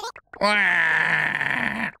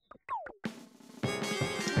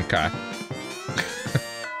 Okay.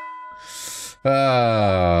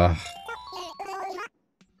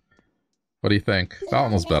 What do you think? That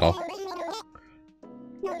one was better.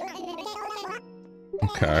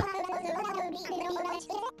 Okay.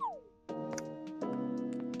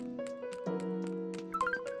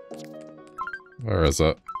 Where is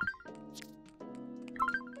it?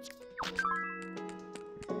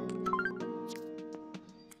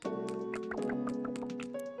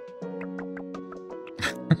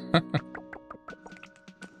 I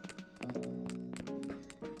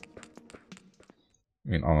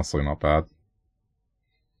mean, honestly, not bad.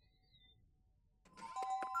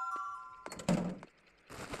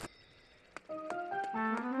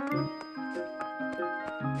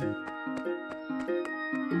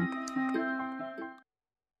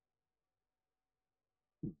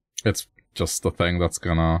 It's just the thing that's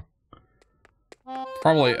gonna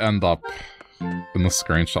probably end up in the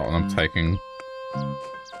screenshot when I'm taking.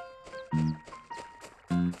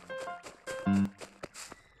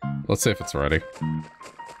 Let's see if it's ready.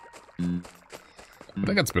 I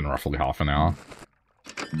think it's been roughly half an hour.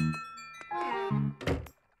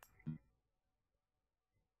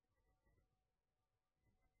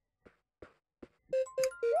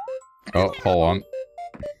 Oh, hold on.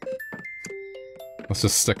 Let's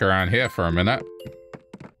just stick around here for a minute.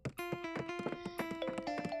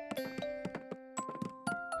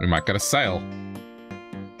 We might get a sale.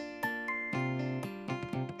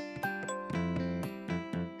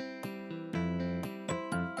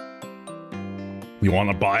 You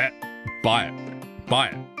want to buy it? Buy it. Buy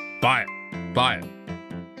it. Buy it. Buy it.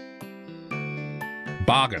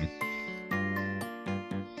 Bargain.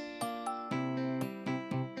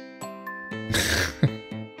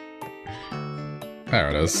 There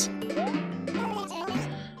it is.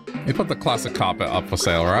 You put the classic carpet up for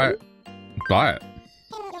sale, right? Buy it.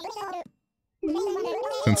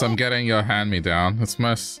 Since I'm getting your hand-me-down, it's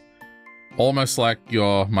almost like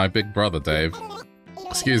you're my big brother, Dave.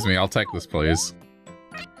 Excuse me, I'll take this, please.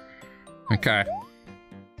 Okay.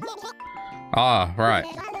 Ah, right.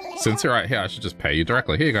 Since you're right here, I should just pay you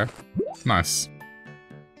directly. Here you go. Nice.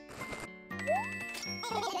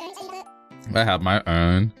 I have my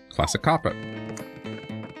own classic carpet.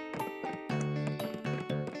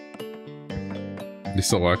 You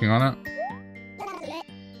still working on it?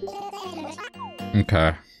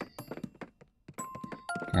 Okay.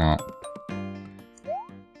 Well.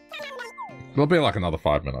 It'll be like another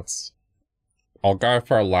 5 minutes. I'll go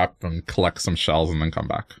for a lap and collect some shells and then come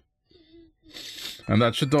back. And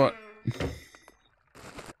that should do it.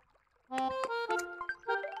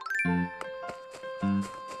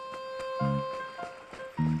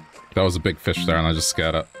 That was a big fish there and I just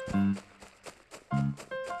scared it.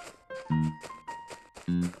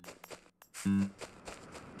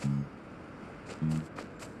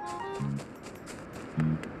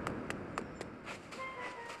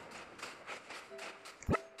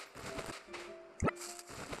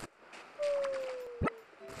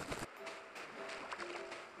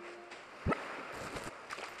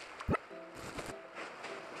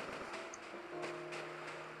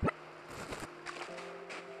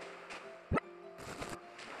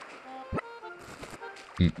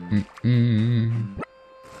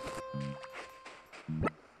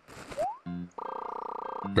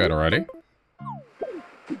 bed already?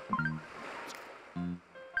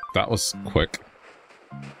 That was quick.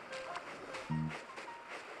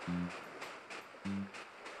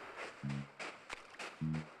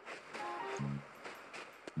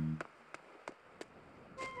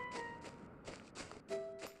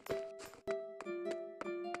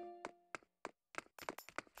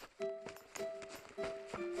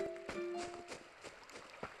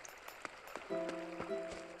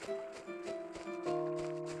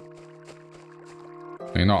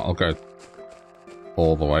 You know what, I'll go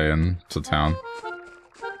all the way into town.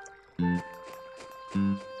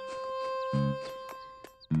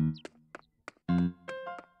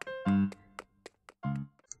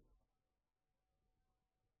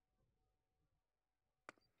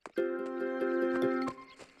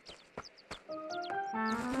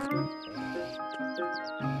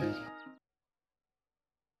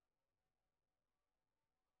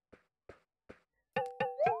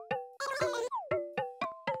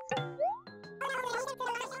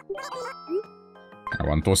 I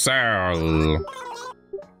want to sell.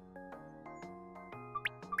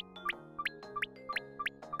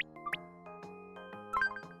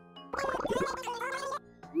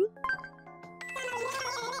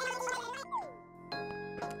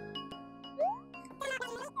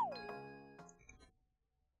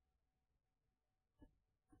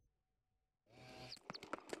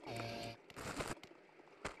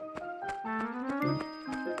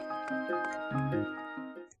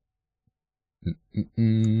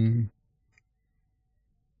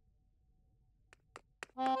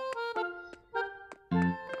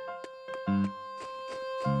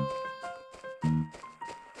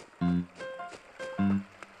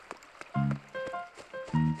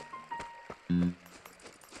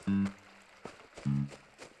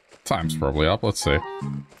 Time's probably up, let's see.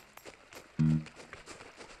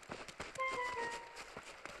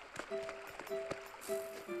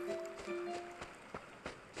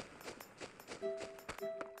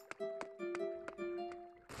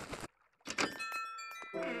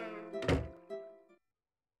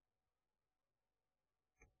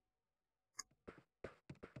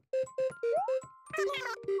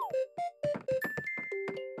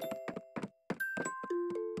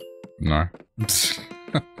 No.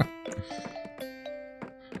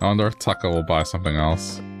 I wonder if Tucker will buy something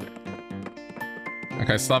else.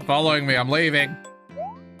 Okay, stop following me, I'm leaving!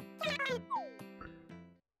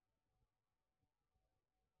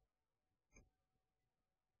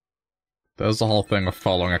 There's the whole thing of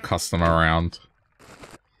following a customer around.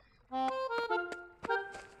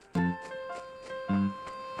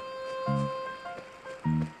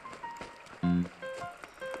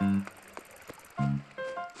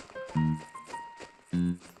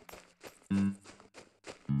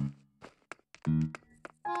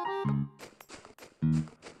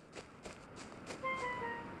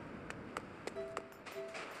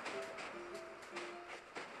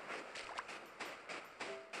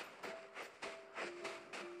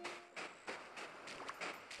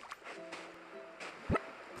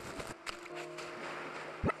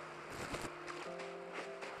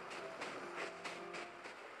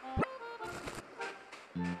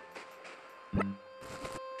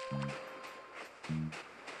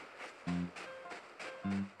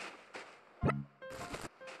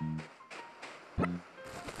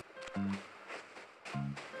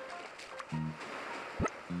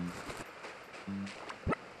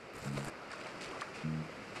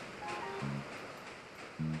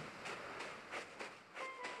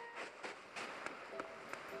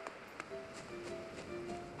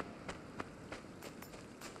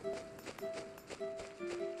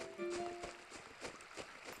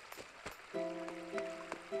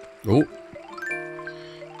 Oh.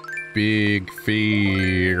 Big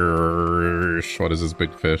fish. What is this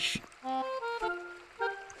big fish?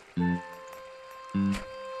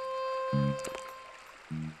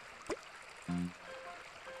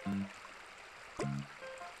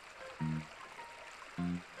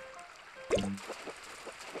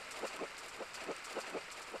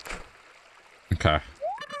 Okay.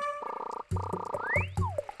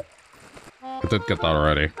 I did get that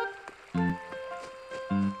already.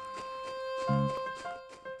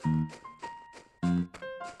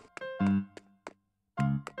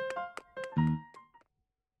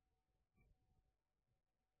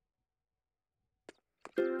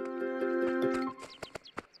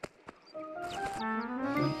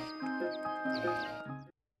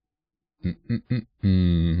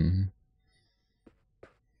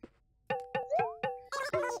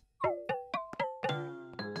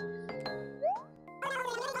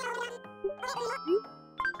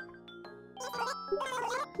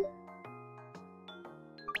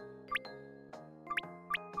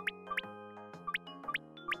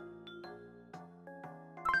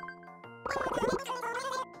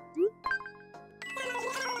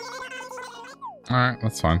 Alright,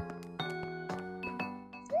 that's fine.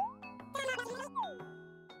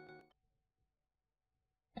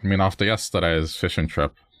 I mean, after yesterday's fishing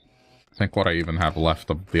trip, I think what I even have left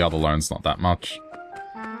of the other loan's not that much.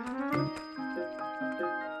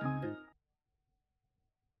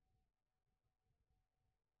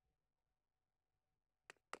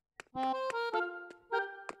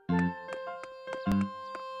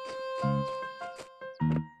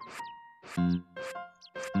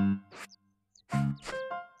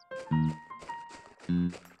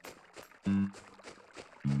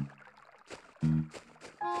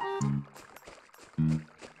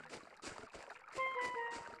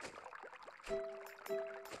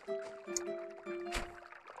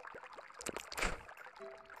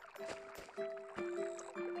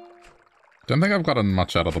 Don't think I've gotten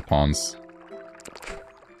much out of the ponds.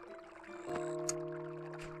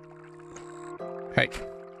 Hey.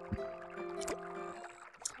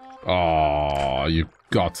 Oh, you've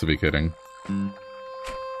got to be kidding.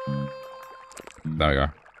 There we go.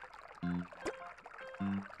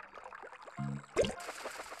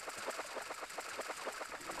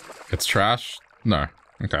 It's trash? No.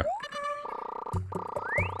 Okay.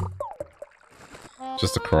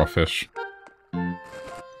 Just a crawfish.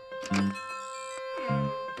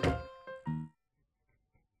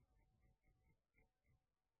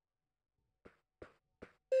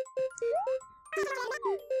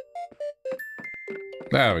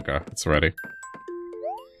 There we go, it's ready.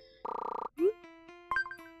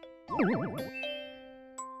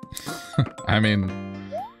 I mean...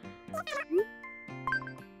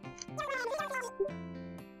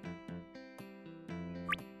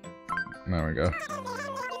 There we go.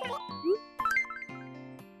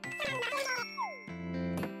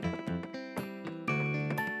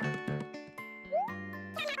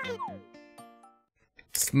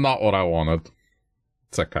 It's not what I wanted.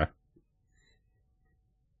 It's okay.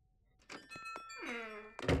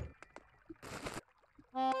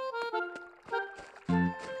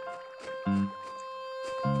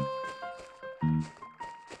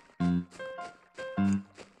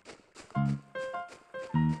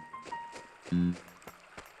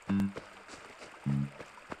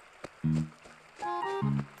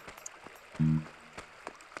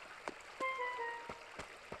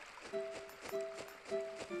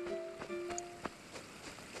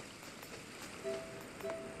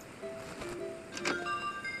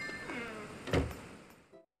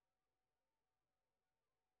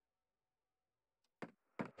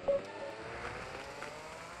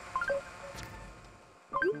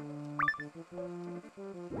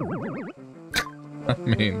 I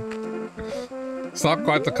mean, it's not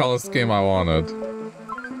quite the color scheme I wanted.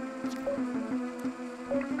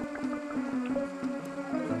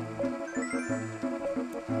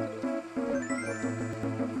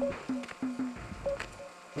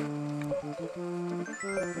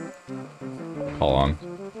 Hold on.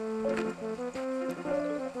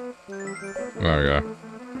 There we go.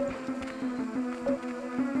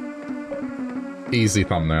 Easy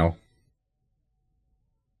thumbnail.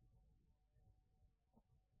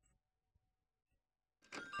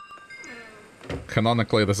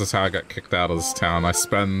 Canonically, this is how I got kicked out of this town. I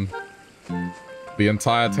spend the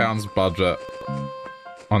entire town's budget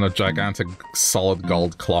on a gigantic solid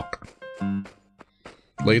gold clock.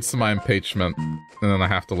 Leads to my impeachment, and then I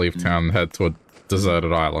have to leave town and head to a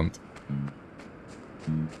deserted island.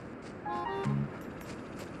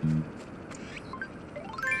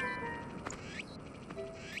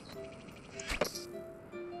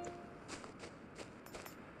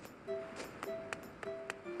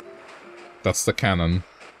 That's the canon.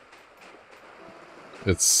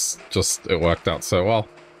 It's just, it worked out so well.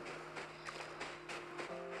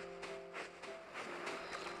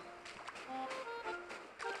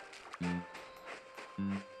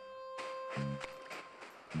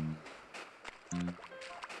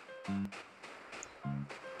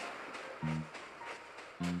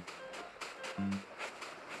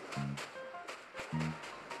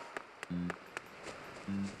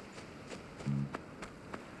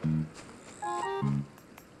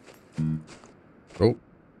 Oh,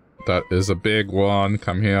 that is a big one.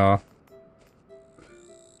 Come here.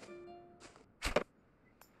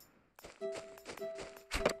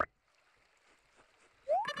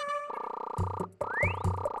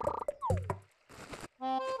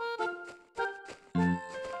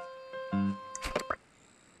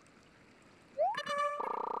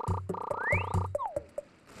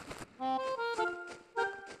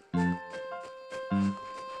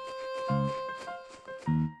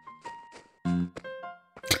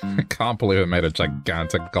 I can't believe it made a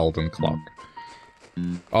gigantic golden clock.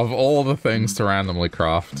 Of all the things to randomly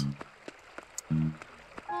craft.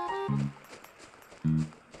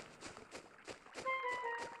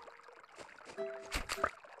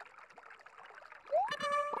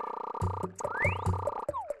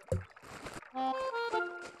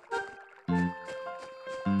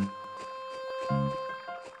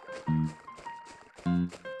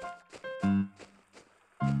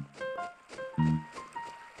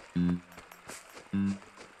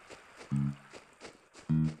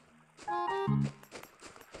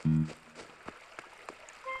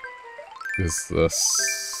 Is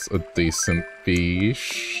this a decent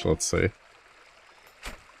fish? Let's see.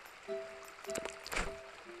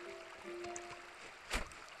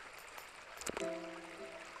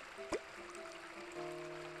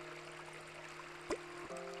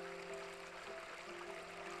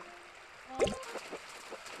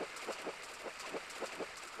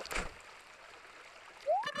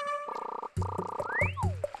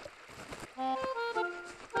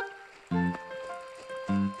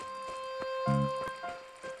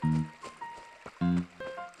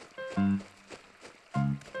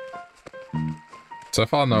 So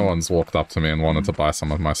far, no one's walked up to me and wanted to buy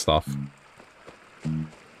some of my stuff.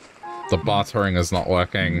 The bartering is not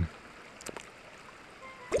working.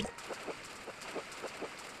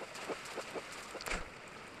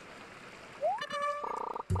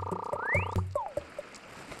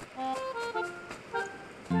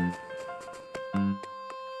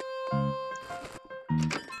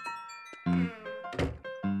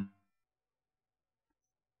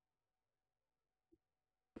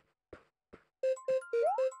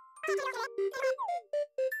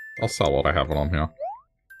 I'll sell what I have on here.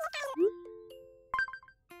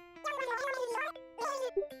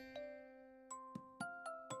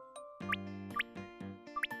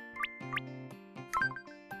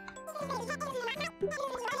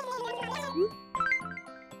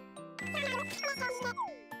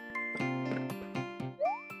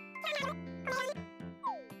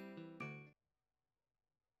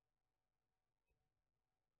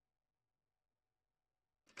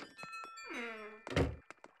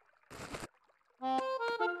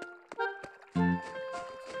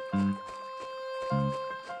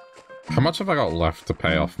 How much have I got left to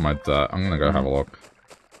pay off my debt? I'm gonna go have a look.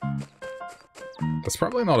 It's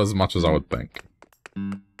probably not as much as I would think.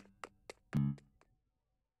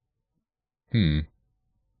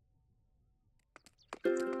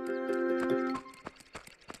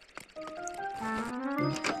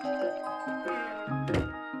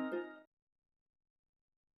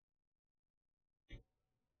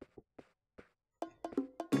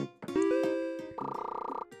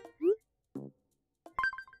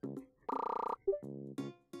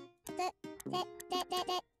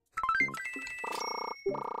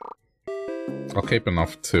 I'll keep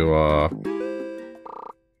enough to,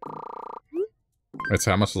 wait,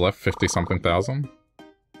 so how much is left? 50-something thousand?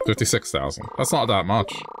 56,000. That's not that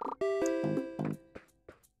much.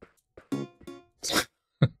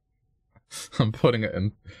 I'm putting it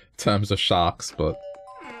in terms of sharks, but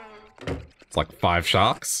it's like 5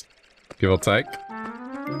 sharks, give or take.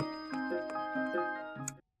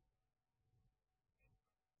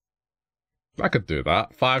 I could do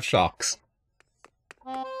that. 5 sharks.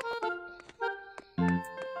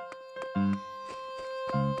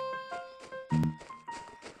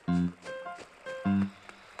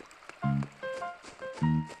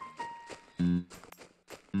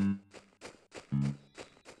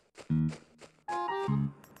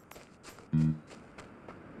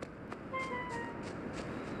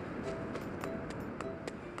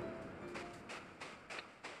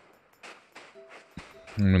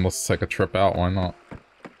 I mean, let's take a trip out, why not?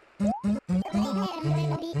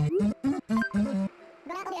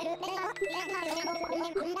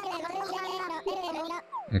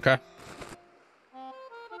 Okay.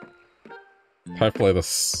 Hopefully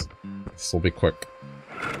this will be quick.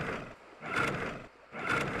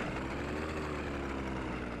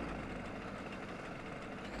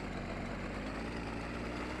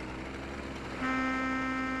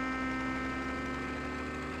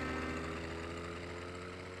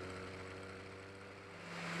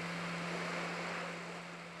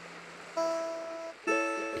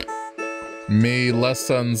 Me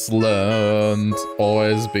lessons learned,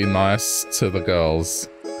 always be nice to the girls.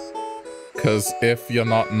 'Cause if you're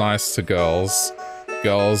not nice to girls,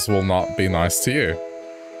 girls will not be nice to you.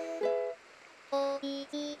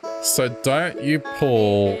 So don't you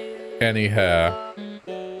pull any hair.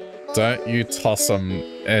 Don't you toss them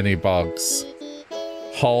any bugs.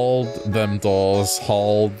 Hold them doors,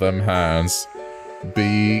 hold them hands.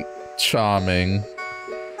 Be charming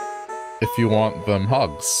if you want them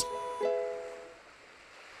hugs.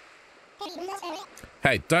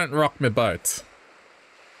 Hey, don't rock me boat.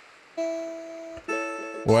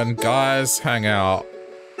 When guys hang out,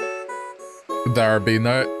 there'll be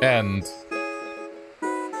no end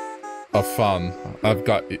of fun. I've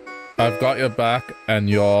got your back, and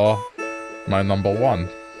you're my number one.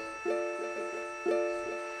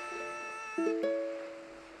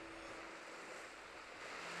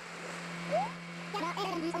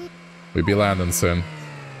 We be landing soon.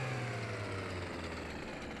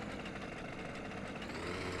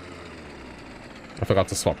 forgot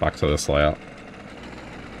to swap back to this layout.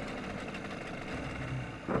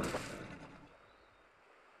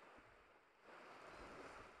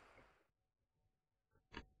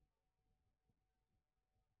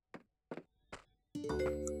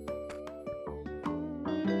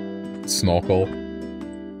 Snorkel.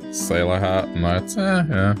 Sailor hat. No, it's,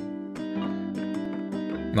 yeah.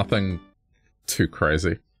 Nothing too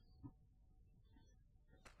crazy.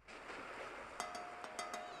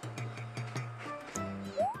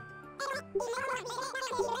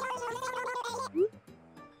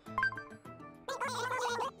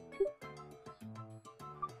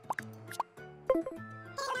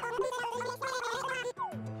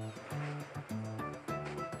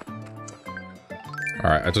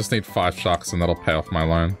 Alright, I just need 5 sharks and that'll pay off my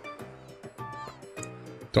loan.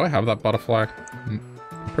 Do I have that butterfly? I'm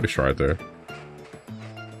pretty sure I do.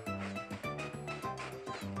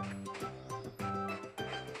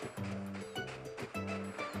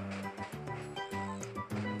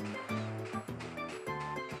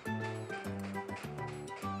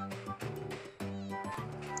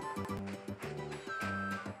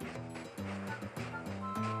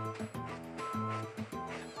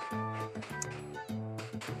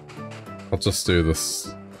 I'll just do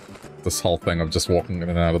this whole thing of just walking in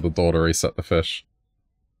and out of the door to reset the fish.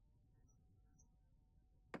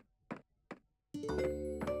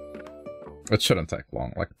 It shouldn't take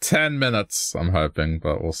long, like 10 minutes, I'm hoping,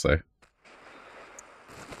 but we'll see.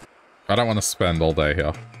 I don't want to spend all day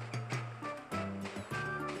here.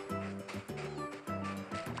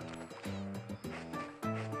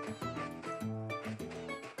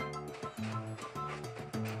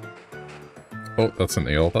 Oh, that's an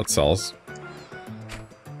eel. That sells.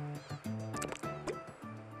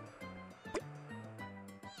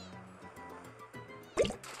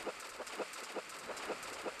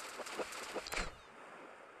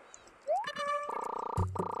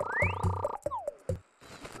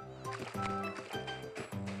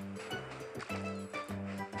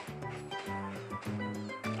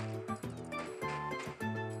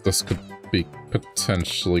 This could be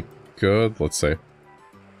potentially good. Let's see.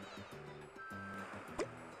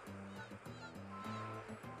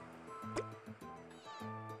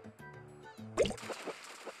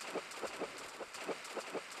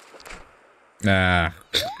 Nah.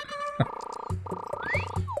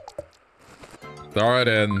 Throw it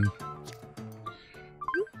in.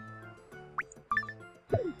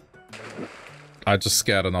 I just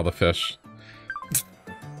scared another fish.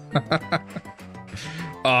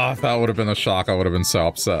 Ah, if that would have been a shark, I would have been so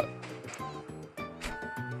upset.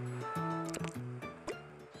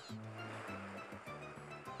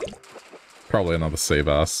 Probably another sea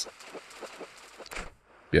bass.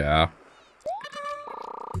 Yeah.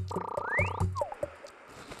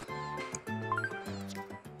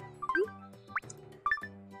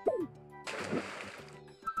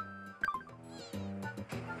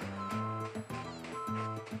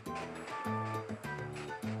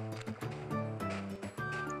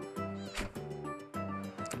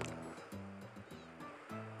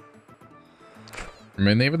 I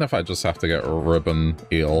mean, even if I just have to get ribbon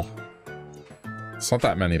eel, it's not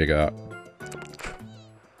that many to get.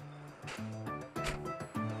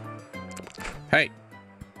 Hey!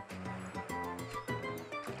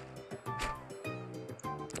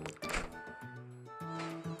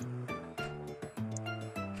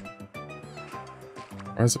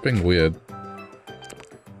 Why is it being weird?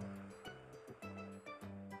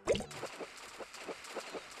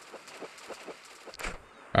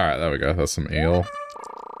 Alright, there we go. That's some eel.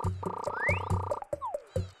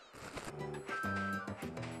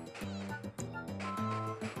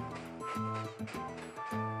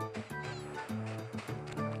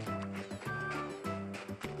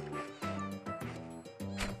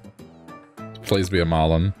 Please be a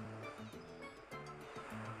marlin.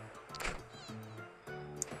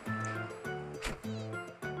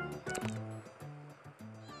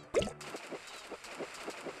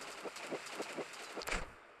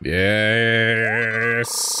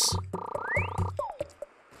 Yes!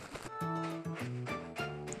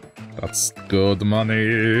 That's good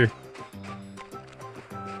money.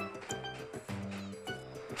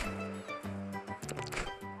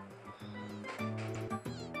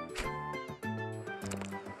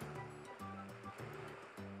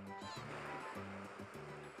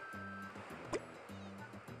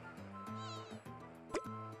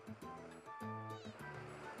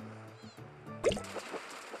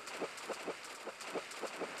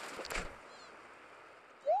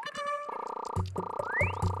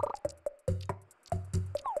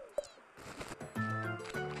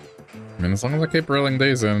 I mean, as long as I keep reeling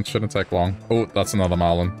these in, it shouldn't take long. Oh, that's another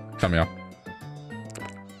marlin. Come here.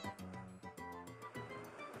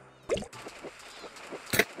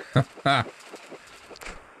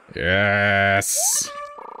 Yes!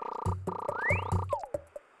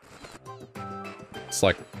 It's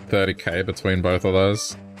like 30k between both of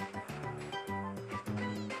those.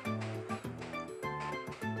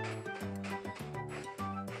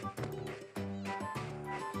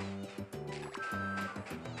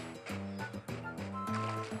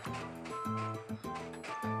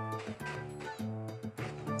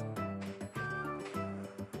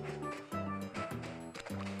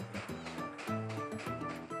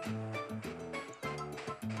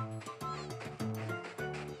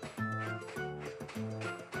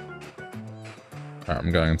 Alright,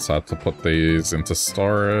 I'm going inside to put these into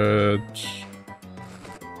storage.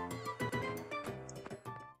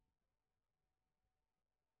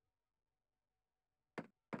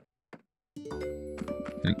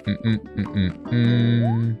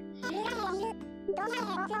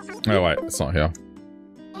 Oh wait, it's not here.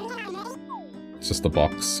 It's just a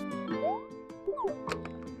box.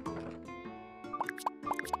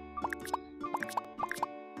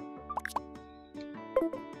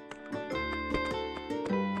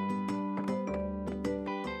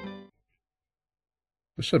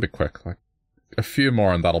 This should be quick, like a few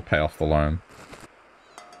more and that'll pay off the loan.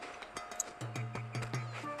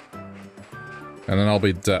 And then I'll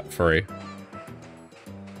be debt-free.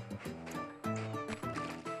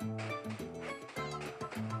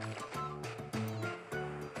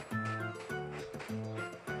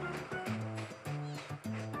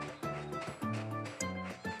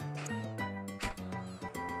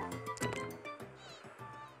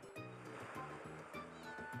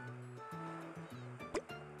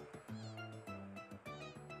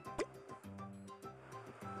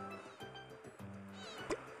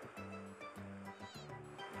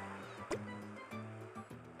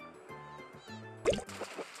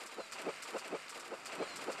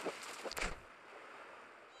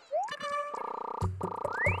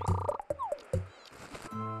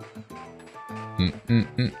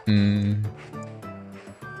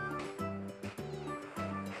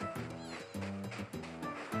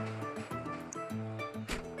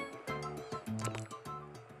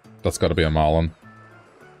 That's gotta be a Marlin.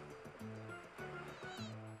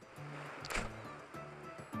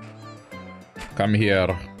 Come here.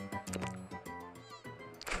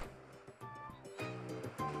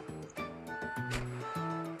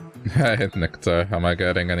 Hey, Nectar, am I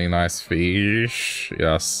getting any nice fish?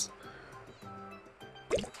 Yes.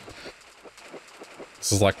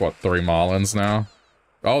 This is like, what, 3 Marlins now?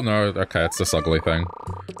 Oh no, okay, it's this ugly thing.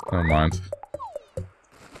 Never mind.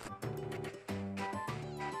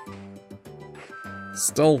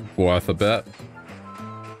 Still worth a bit.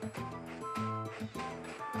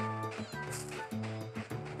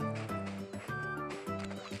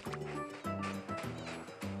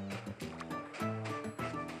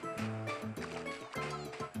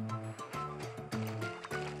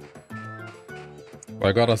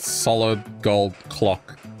 I got a solid gold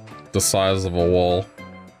clock the size of a wall.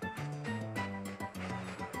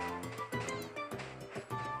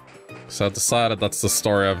 So I decided that's the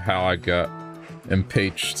story of how I get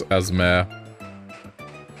impeached as mayor.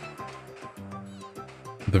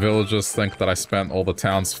 The villagers think that I spent all the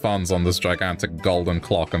town's funds on this gigantic golden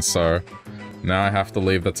clock, and so now I have to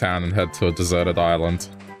leave the town and head to a deserted island.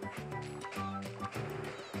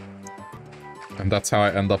 And that's how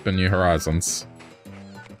I end up in New Horizons.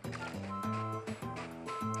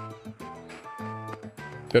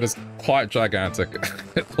 It is quite gigantic.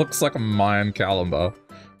 It looks like a Mayan calendar.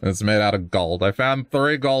 And it's made out of gold. I found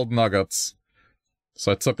 3 gold nuggets.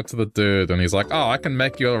 So I took it to the dude, and he's like, oh, I can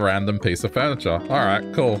make you a random piece of furniture.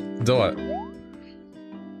 Alright, cool. Do it.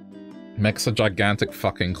 Makes a gigantic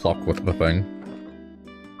fucking clock with the thing.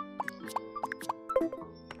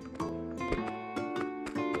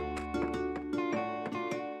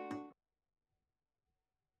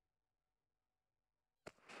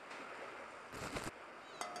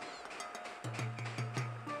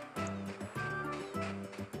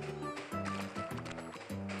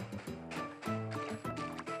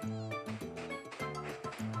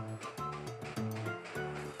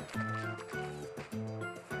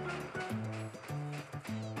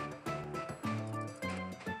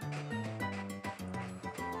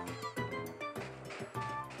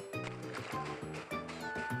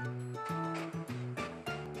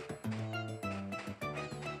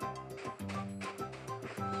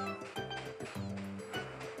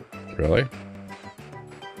 Really?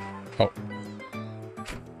 Oh.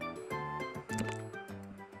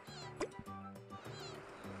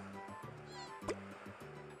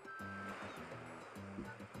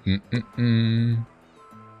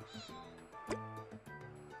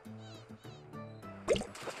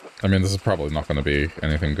 I mean, this is probably not going to be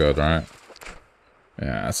anything good, right?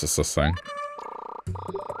 Yeah, it's just this thing.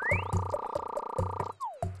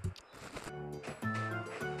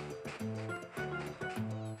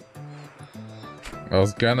 I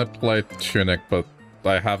was gonna play Tunic, but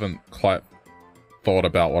I haven't quite thought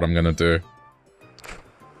about what I'm gonna do.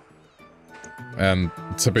 And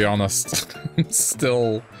to be honest, I'm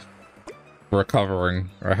still recovering.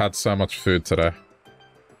 I had so much food today.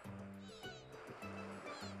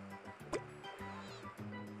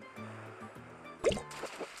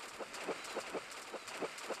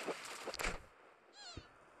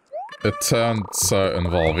 It turned so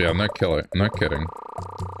involved. Yeah, no kidding.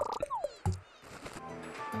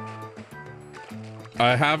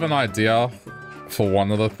 I have an idea for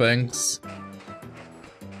one of the things.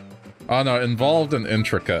 Oh no, involved and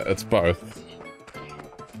intricate. It's both.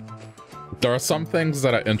 There are some things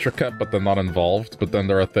that are intricate, but they're not involved. But then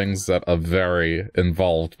there are things that are very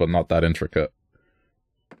involved, but not that intricate.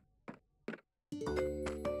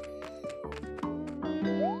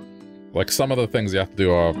 Like, some of the things you have to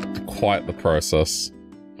do are quite the process.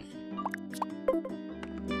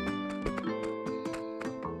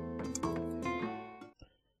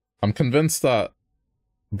 I'm convinced that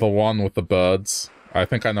the one with the birds, I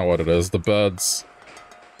think I know what it is. The birds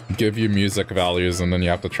give you music values and then you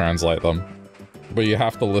have to translate them. But you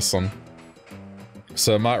have to listen.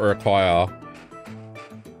 So it might require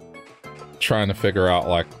trying to figure out,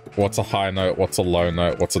 like, what's a high note, what's a low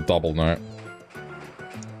note, what's a double note.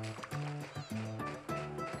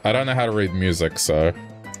 I don't know how to read music, so...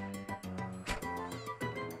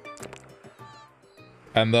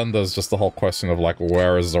 And then there's just the whole question of, like,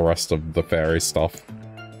 where is the rest of the fairy stuff?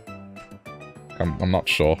 I'm not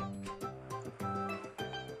sure.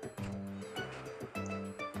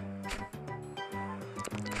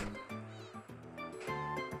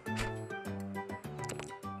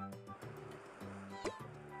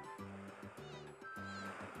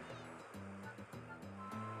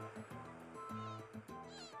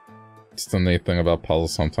 It's the neat thing about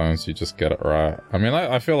puzzles, sometimes you just get it right. I mean,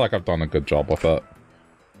 I feel like I've done a good job with it.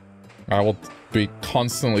 I will be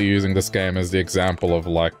constantly using this game as the example of,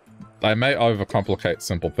 like, I may overcomplicate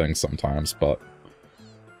simple things sometimes, but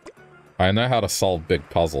I know how to solve big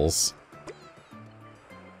puzzles.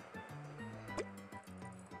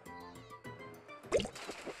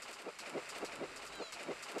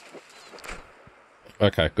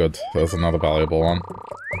 Okay, good. There's another valuable one.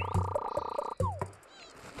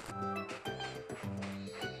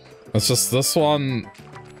 It's just this one,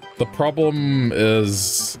 the problem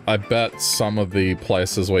is, I bet some of the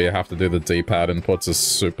places where you have to do the D-pad inputs is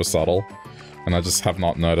super subtle, and I just have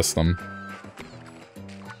not noticed them.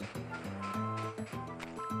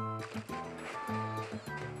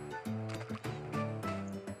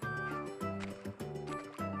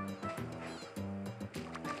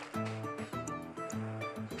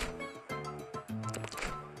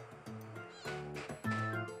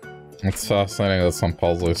 It's fascinating that some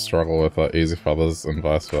puzzles struggle with easy for others and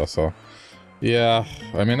vice versa. Yeah,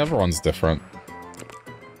 I mean, everyone's different.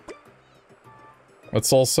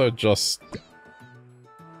 It's also just...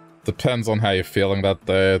 depends on how you're feeling that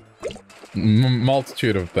day.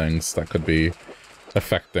 Multitude of things that could be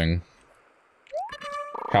affecting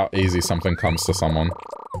how easy something comes to someone.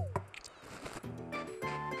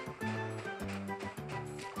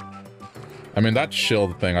 I mean, that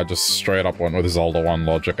shield thing, I just straight up went with Zelda 1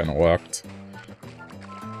 logic and it worked.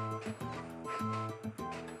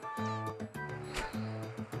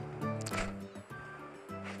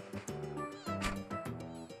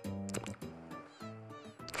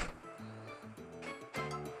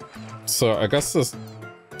 So I guess there's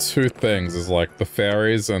two things, is like the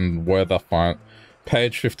fairies and where the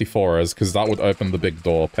page 54 is, because that would open the big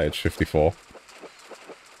door, page 54.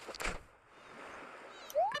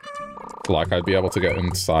 Like, I'd be able to get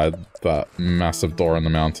inside that massive door in the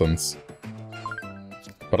mountains.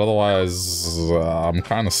 But otherwise, I'm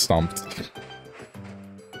kind of stumped.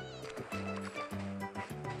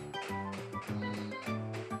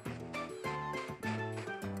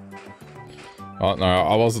 Oh no,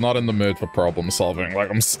 I was not in the mood for problem solving. Like,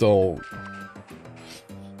 I'm still...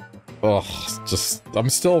 Ugh, just... I'm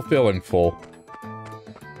still feeling full.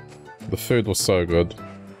 The food was so good.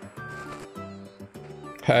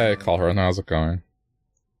 Hey, Colin, how's it going?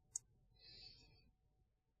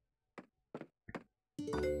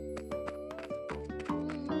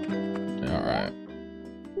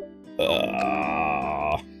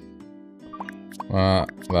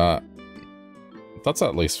 Alright. That's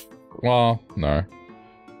at least... Well, no.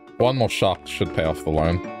 One more shark should pay off the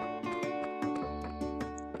loan.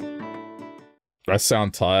 I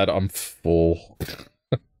sound tired, I'm full.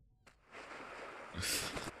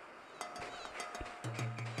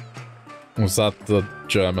 Was that the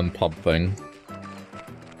German pub thing?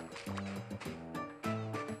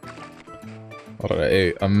 What did I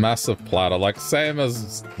eat? A massive platter, like same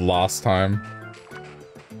as last time.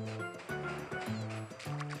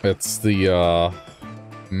 It's the,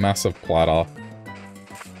 massive platter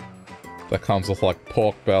that comes with, like,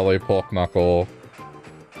 pork belly, pork knuckle,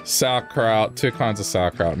 sauerkraut, 2 kinds of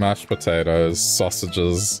sauerkraut, mashed potatoes,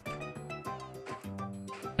 sausages,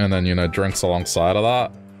 and then, you know, drinks alongside of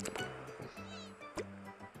that.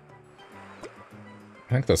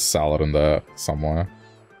 I think there's salad in there somewhere.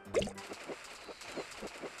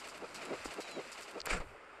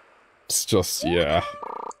 It's just, yeah.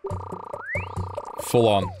 Full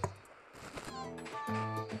on.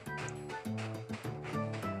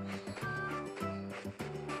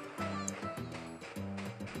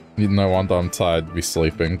 No wonder I'm tired to be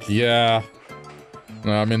sleeping. Yeah.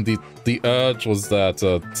 No, I mean, the urge was there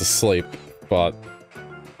to sleep, but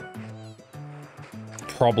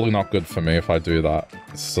probably not good for me if I do that.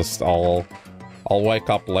 It's just, I'll wake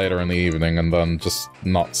up later in the evening and then just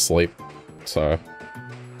not sleep, so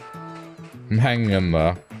I'm hanging in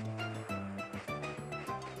there.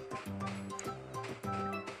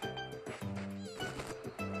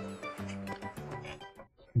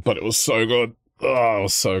 But it was so good. Oh, it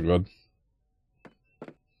was so good.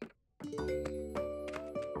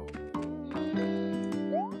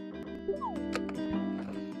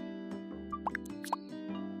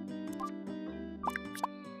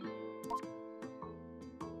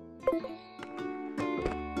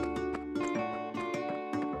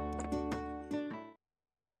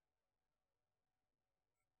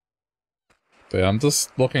 But yeah, I'm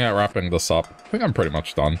just looking at wrapping this up. I think I'm pretty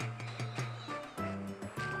much done.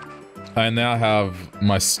 I now have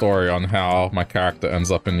my story on how my character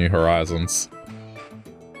ends up in New Horizons.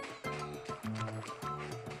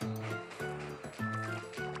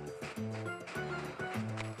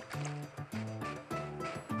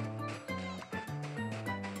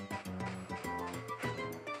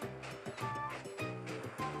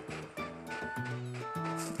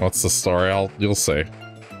 What's the story? You'll see.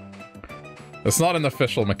 It's not an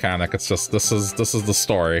official mechanic, it's just this is the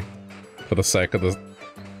story for the sake of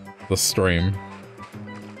the stream.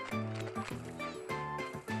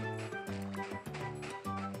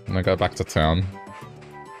 I'm gonna go back to town.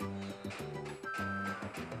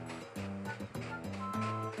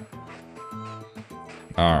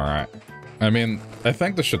 Alright. I mean, I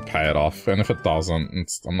think this should pay it off, and if it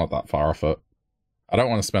doesn't, I'm not that far off it. I don't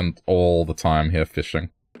want to spend all the time here fishing.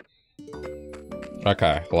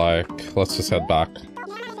 Okay, like, let's just head back.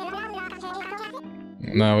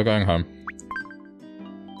 No, we're going home.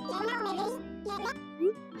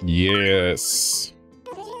 Yes.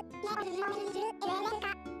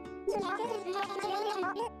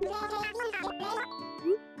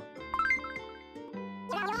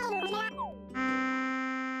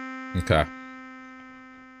 Okay.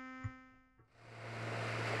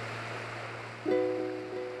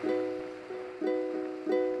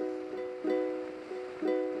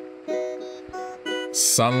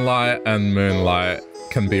 Sunlight and moonlight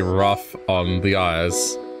can be rough on the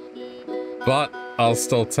eyes, but I'll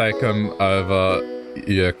still take them over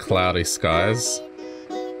your cloudy skies.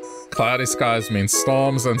 Cloudy skies mean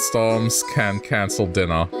storms, and storms can cancel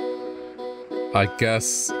dinner. I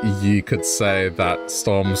guess you could say that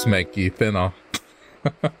storms make you thinner.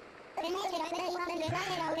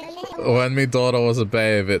 When me daughter was a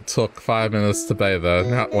babe, it took 5 minutes to bathe her.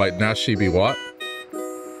 Now, wait, now she be what?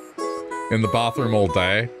 In the bathroom all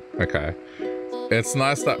day? Okay. It's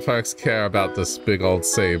nice that folks care about this big old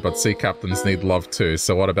sea, but sea captains need love too,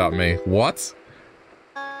 so what about me? What?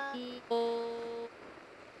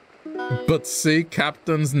 But sea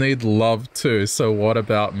captains need love too, so what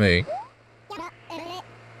about me?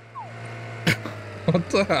 What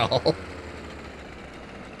the hell?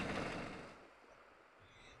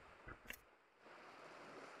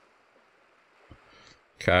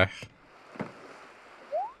 Okay.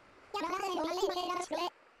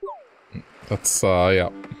 That's, yeah.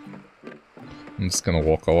 I'm just gonna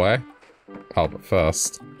walk away. Oh, but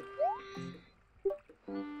first.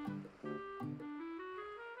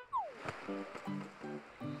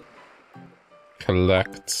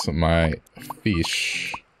 Collect my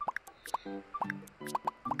fish.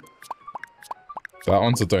 That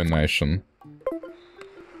one's a donation.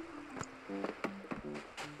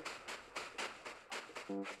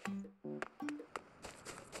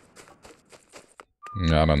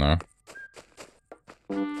 Yeah, I don't know.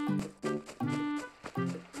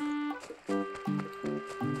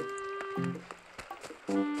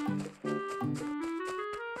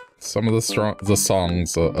 Some of the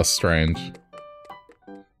songs are strange.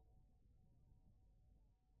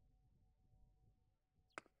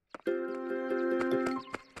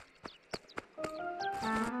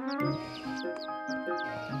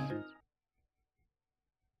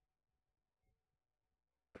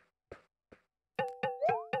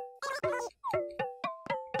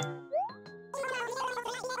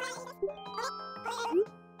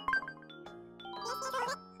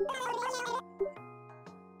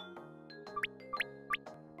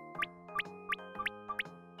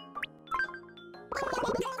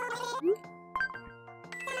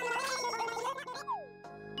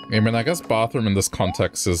 I mean, I guess bathroom in this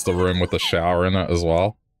context is the room with the shower in it as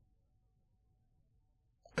well.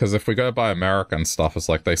 Because if we go by American stuff, it's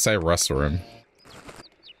like they say restroom.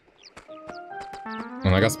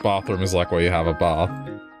 And I guess bathroom is like where you have a bath.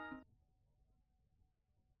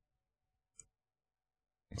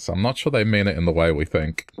 So I'm not sure they mean it in the way we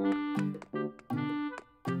think.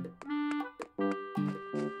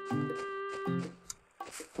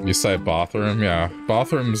 You say bathroom? Yeah.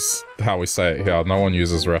 Bathroom's how we say it here. No one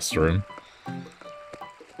uses restroom.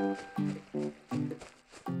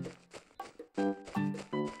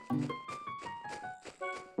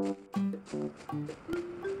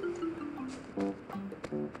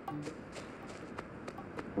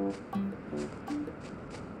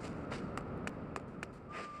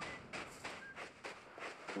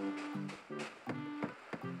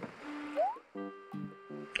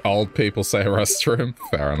 Old people say restroom.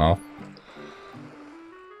 Fair enough.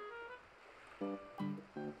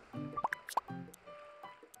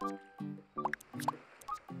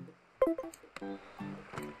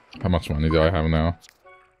 How much money do I have now?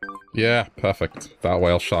 Yeah, perfect. That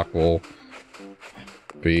whale shark will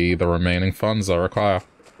be the remaining funds I require.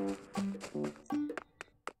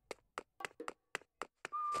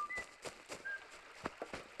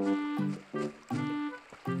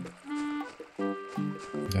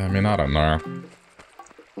 Yeah, I mean, I don't know.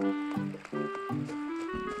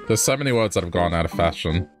 There's so many words that have gone out of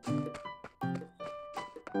fashion.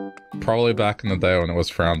 Probably back in the day when it was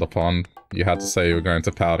frowned upon, you had to say you were going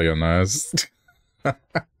to powder your nose.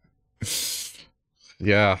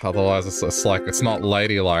 Yeah, otherwise it's like, it's not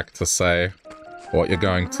ladylike to say what you're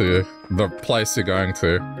going to, the place you're going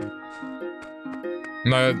to.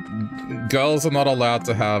 No, girls are not allowed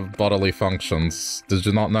to have bodily functions. Did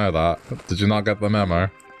you not know that? Did you not get the memo?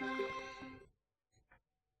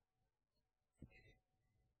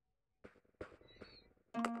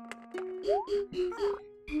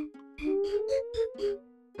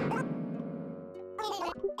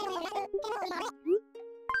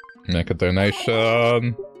 Make a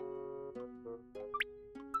donation.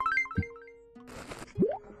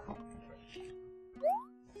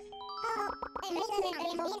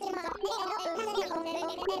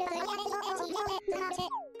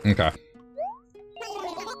 Okay.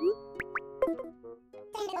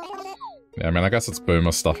 Yeah, I mean, I guess it's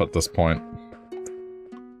boomer stuff at this point.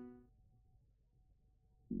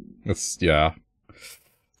 It's, yeah.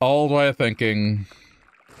 Old way of thinking.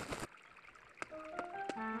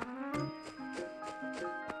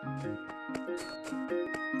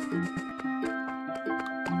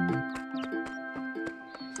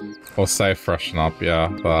 Or say freshen up, yeah,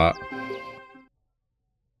 that.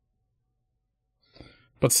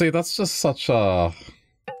 But see, that's just such a...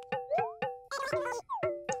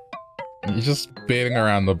 You're just beating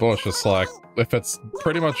around the bush. It's like, if it's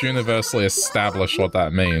pretty much universally established what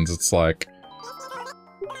that means, it's like...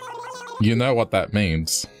 You know what that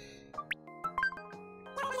means.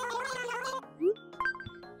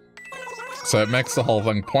 So it makes the whole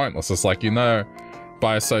thing pointless. It's like, you know,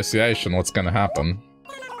 by association, what's gonna happen.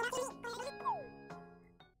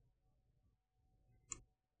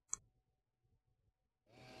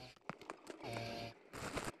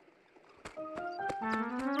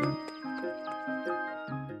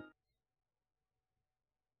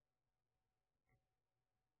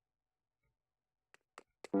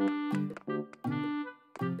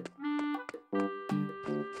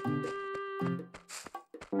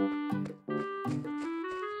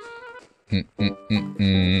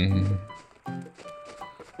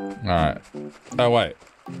 Alright. Oh, wait.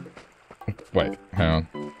 Wait, hang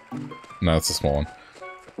on. No, it's a small one.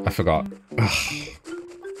 I forgot. Ugh.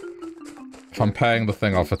 If I'm paying the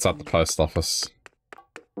thing off, it's at the post office.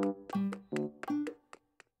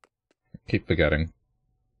 Keep forgetting.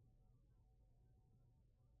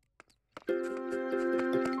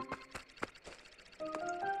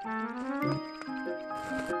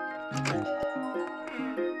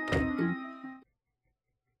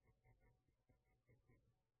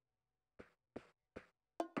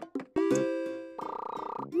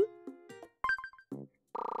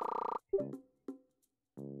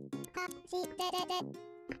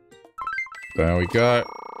 There we go.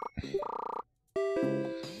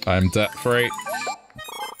 I'm debt-free.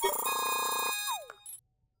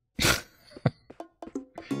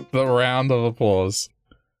 The round of applause.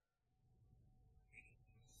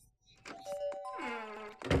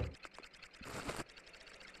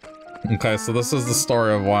 Okay, so this is the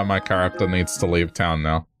story of why my character needs to leave town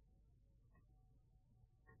now.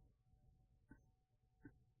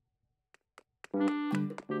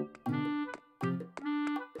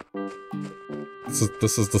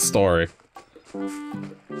 This is the story. The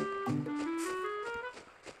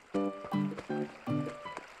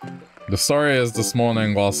story is this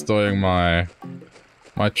morning whilst doing my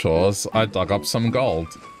chores, I dug up some gold.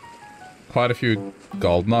 Quite a few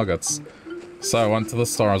gold nuggets. So I went to the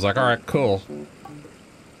store, I was like, alright, cool.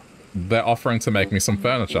 They're offering to make me some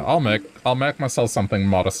furniture. I'll make myself something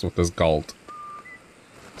modest with this gold.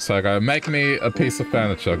 So I go, make me a piece of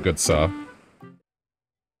furniture, good sir.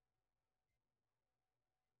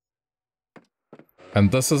 And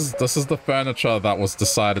this is the furniture that was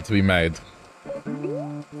decided to be made.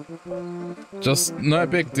 Just no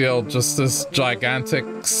big deal, just this gigantic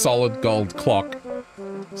solid gold clock.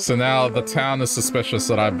 So now the town is suspicious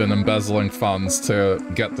that I've been embezzling funds to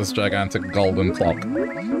get this gigantic golden clock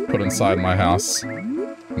put inside my house.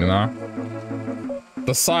 You know?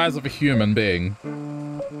 The size of a human being.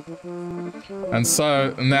 And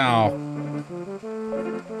so now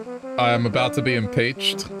I am about to be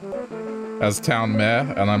impeached as town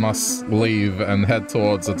mayor, and I must leave and head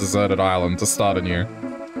towards a deserted island to start anew.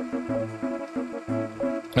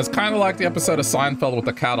 It's kind of like the episode of Seinfeld with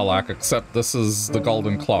the Cadillac, except this is the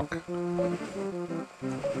golden clock.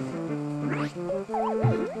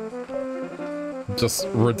 Just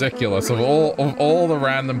ridiculous. Of all the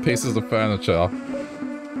random pieces of furniture,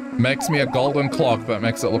 makes me a golden clock that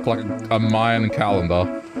makes it look like a Mayan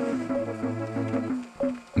calendar.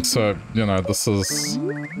 So, you know, this is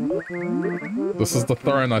the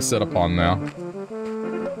throne I sit upon now.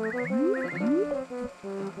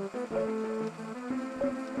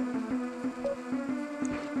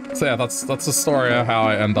 So yeah, that's the story of how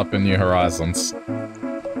I end up in New Horizons.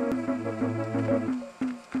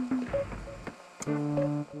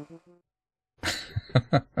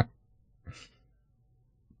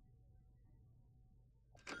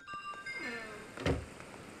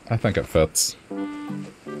 I think it fits.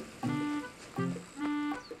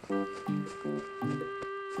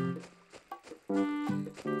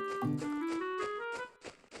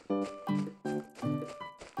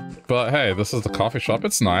 But hey, this is the coffee shop.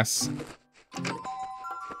 It's nice.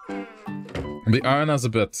 The owner's a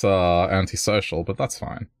bit antisocial, but that's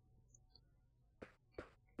fine.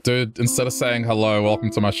 Dude, instead of saying hello, welcome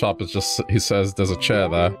to my shop, it's just he says there's a chair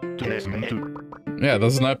there. Yeah,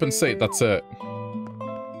 there's an open seat, that's it.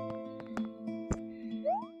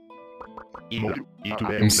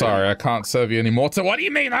 I'm sorry, I can't serve you anymore. So what do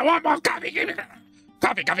you mean? I want more coffee! Give me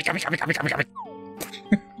coffee, coffee, coffee, coffee, coffee, coffee, coffee.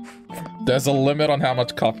 There's a limit on how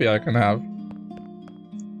much coffee I can have.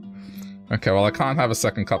 Okay, well I can't have a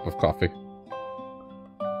second cup of coffee.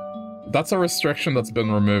 That's a restriction that's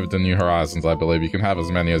been removed in New Horizons, I believe. You can have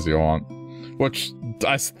as many as you want. Which,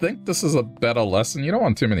 I think this is a better lesson. You don't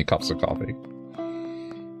want too many cups of coffee.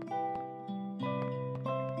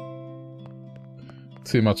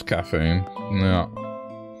 Too much caffeine. Yeah.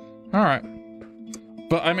 Alright.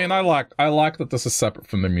 But, I mean, I like that this is separate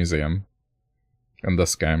from the museum. In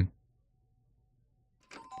this game.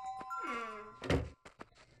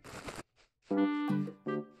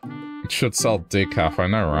 It should sell decaf, I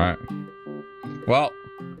know, right? Well,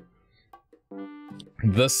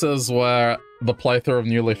 this is where the playthrough of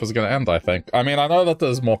New Leaf is going to end, I think. I mean, I know that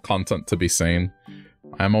there's more content to be seen.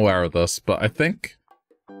 I'm aware of this, but I think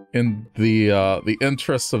in the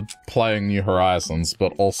interest of playing New Horizons,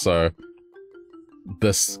 but also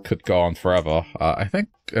this could go on forever, I think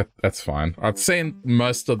that's fine. I've seen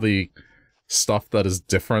most of the stuff that is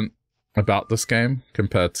different about this game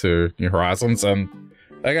compared to New Horizons, and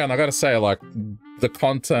again, I gotta say, like, the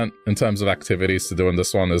content in terms of activities to do in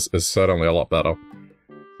this one is certainly a lot better.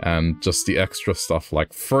 And just the extra stuff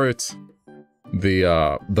like fruit,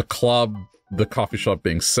 the club, the coffee shop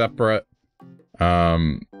being separate.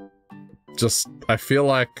 Just, I feel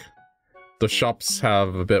like the shops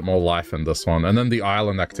have a bit more life in this one. And then the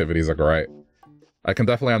island activities are great. I can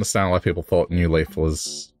definitely understand why people thought New Leaf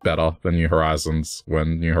was better than New Horizons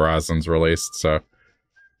when New Horizons released, so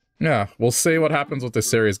yeah, we'll see what happens with this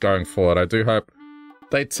series going forward. I do hope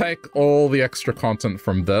they take all the extra content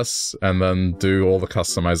from this and then do all the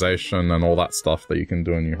customization and all that stuff that you can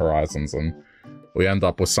do in New Horizons, and we end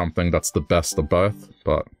up with something that's the best of both,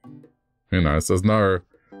 but who knows, there's no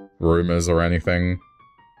rumors or anything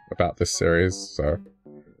about this series, so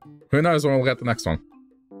who knows when we'll get the next one.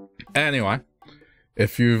 Anyway,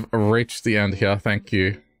 if you've reached the end here, thank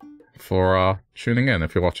you for tuning in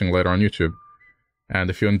if you're watching later on YouTube. And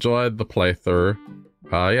if you enjoyed the playthrough,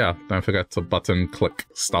 yeah, don't forget to button click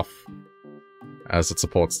stuff, as it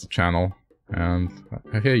supports the channel. And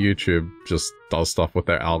I hear YouTube just does stuff with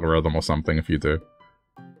their algorithm or something if you do.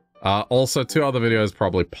 Also, 2 other videos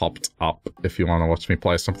probably popped up if you want to watch me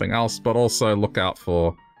play something else, but also look out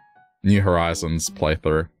for New Horizons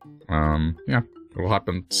playthrough. Yeah, it'll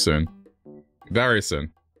happen soon. Very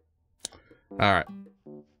soon. Alright.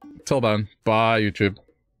 Till then, bye, YouTube.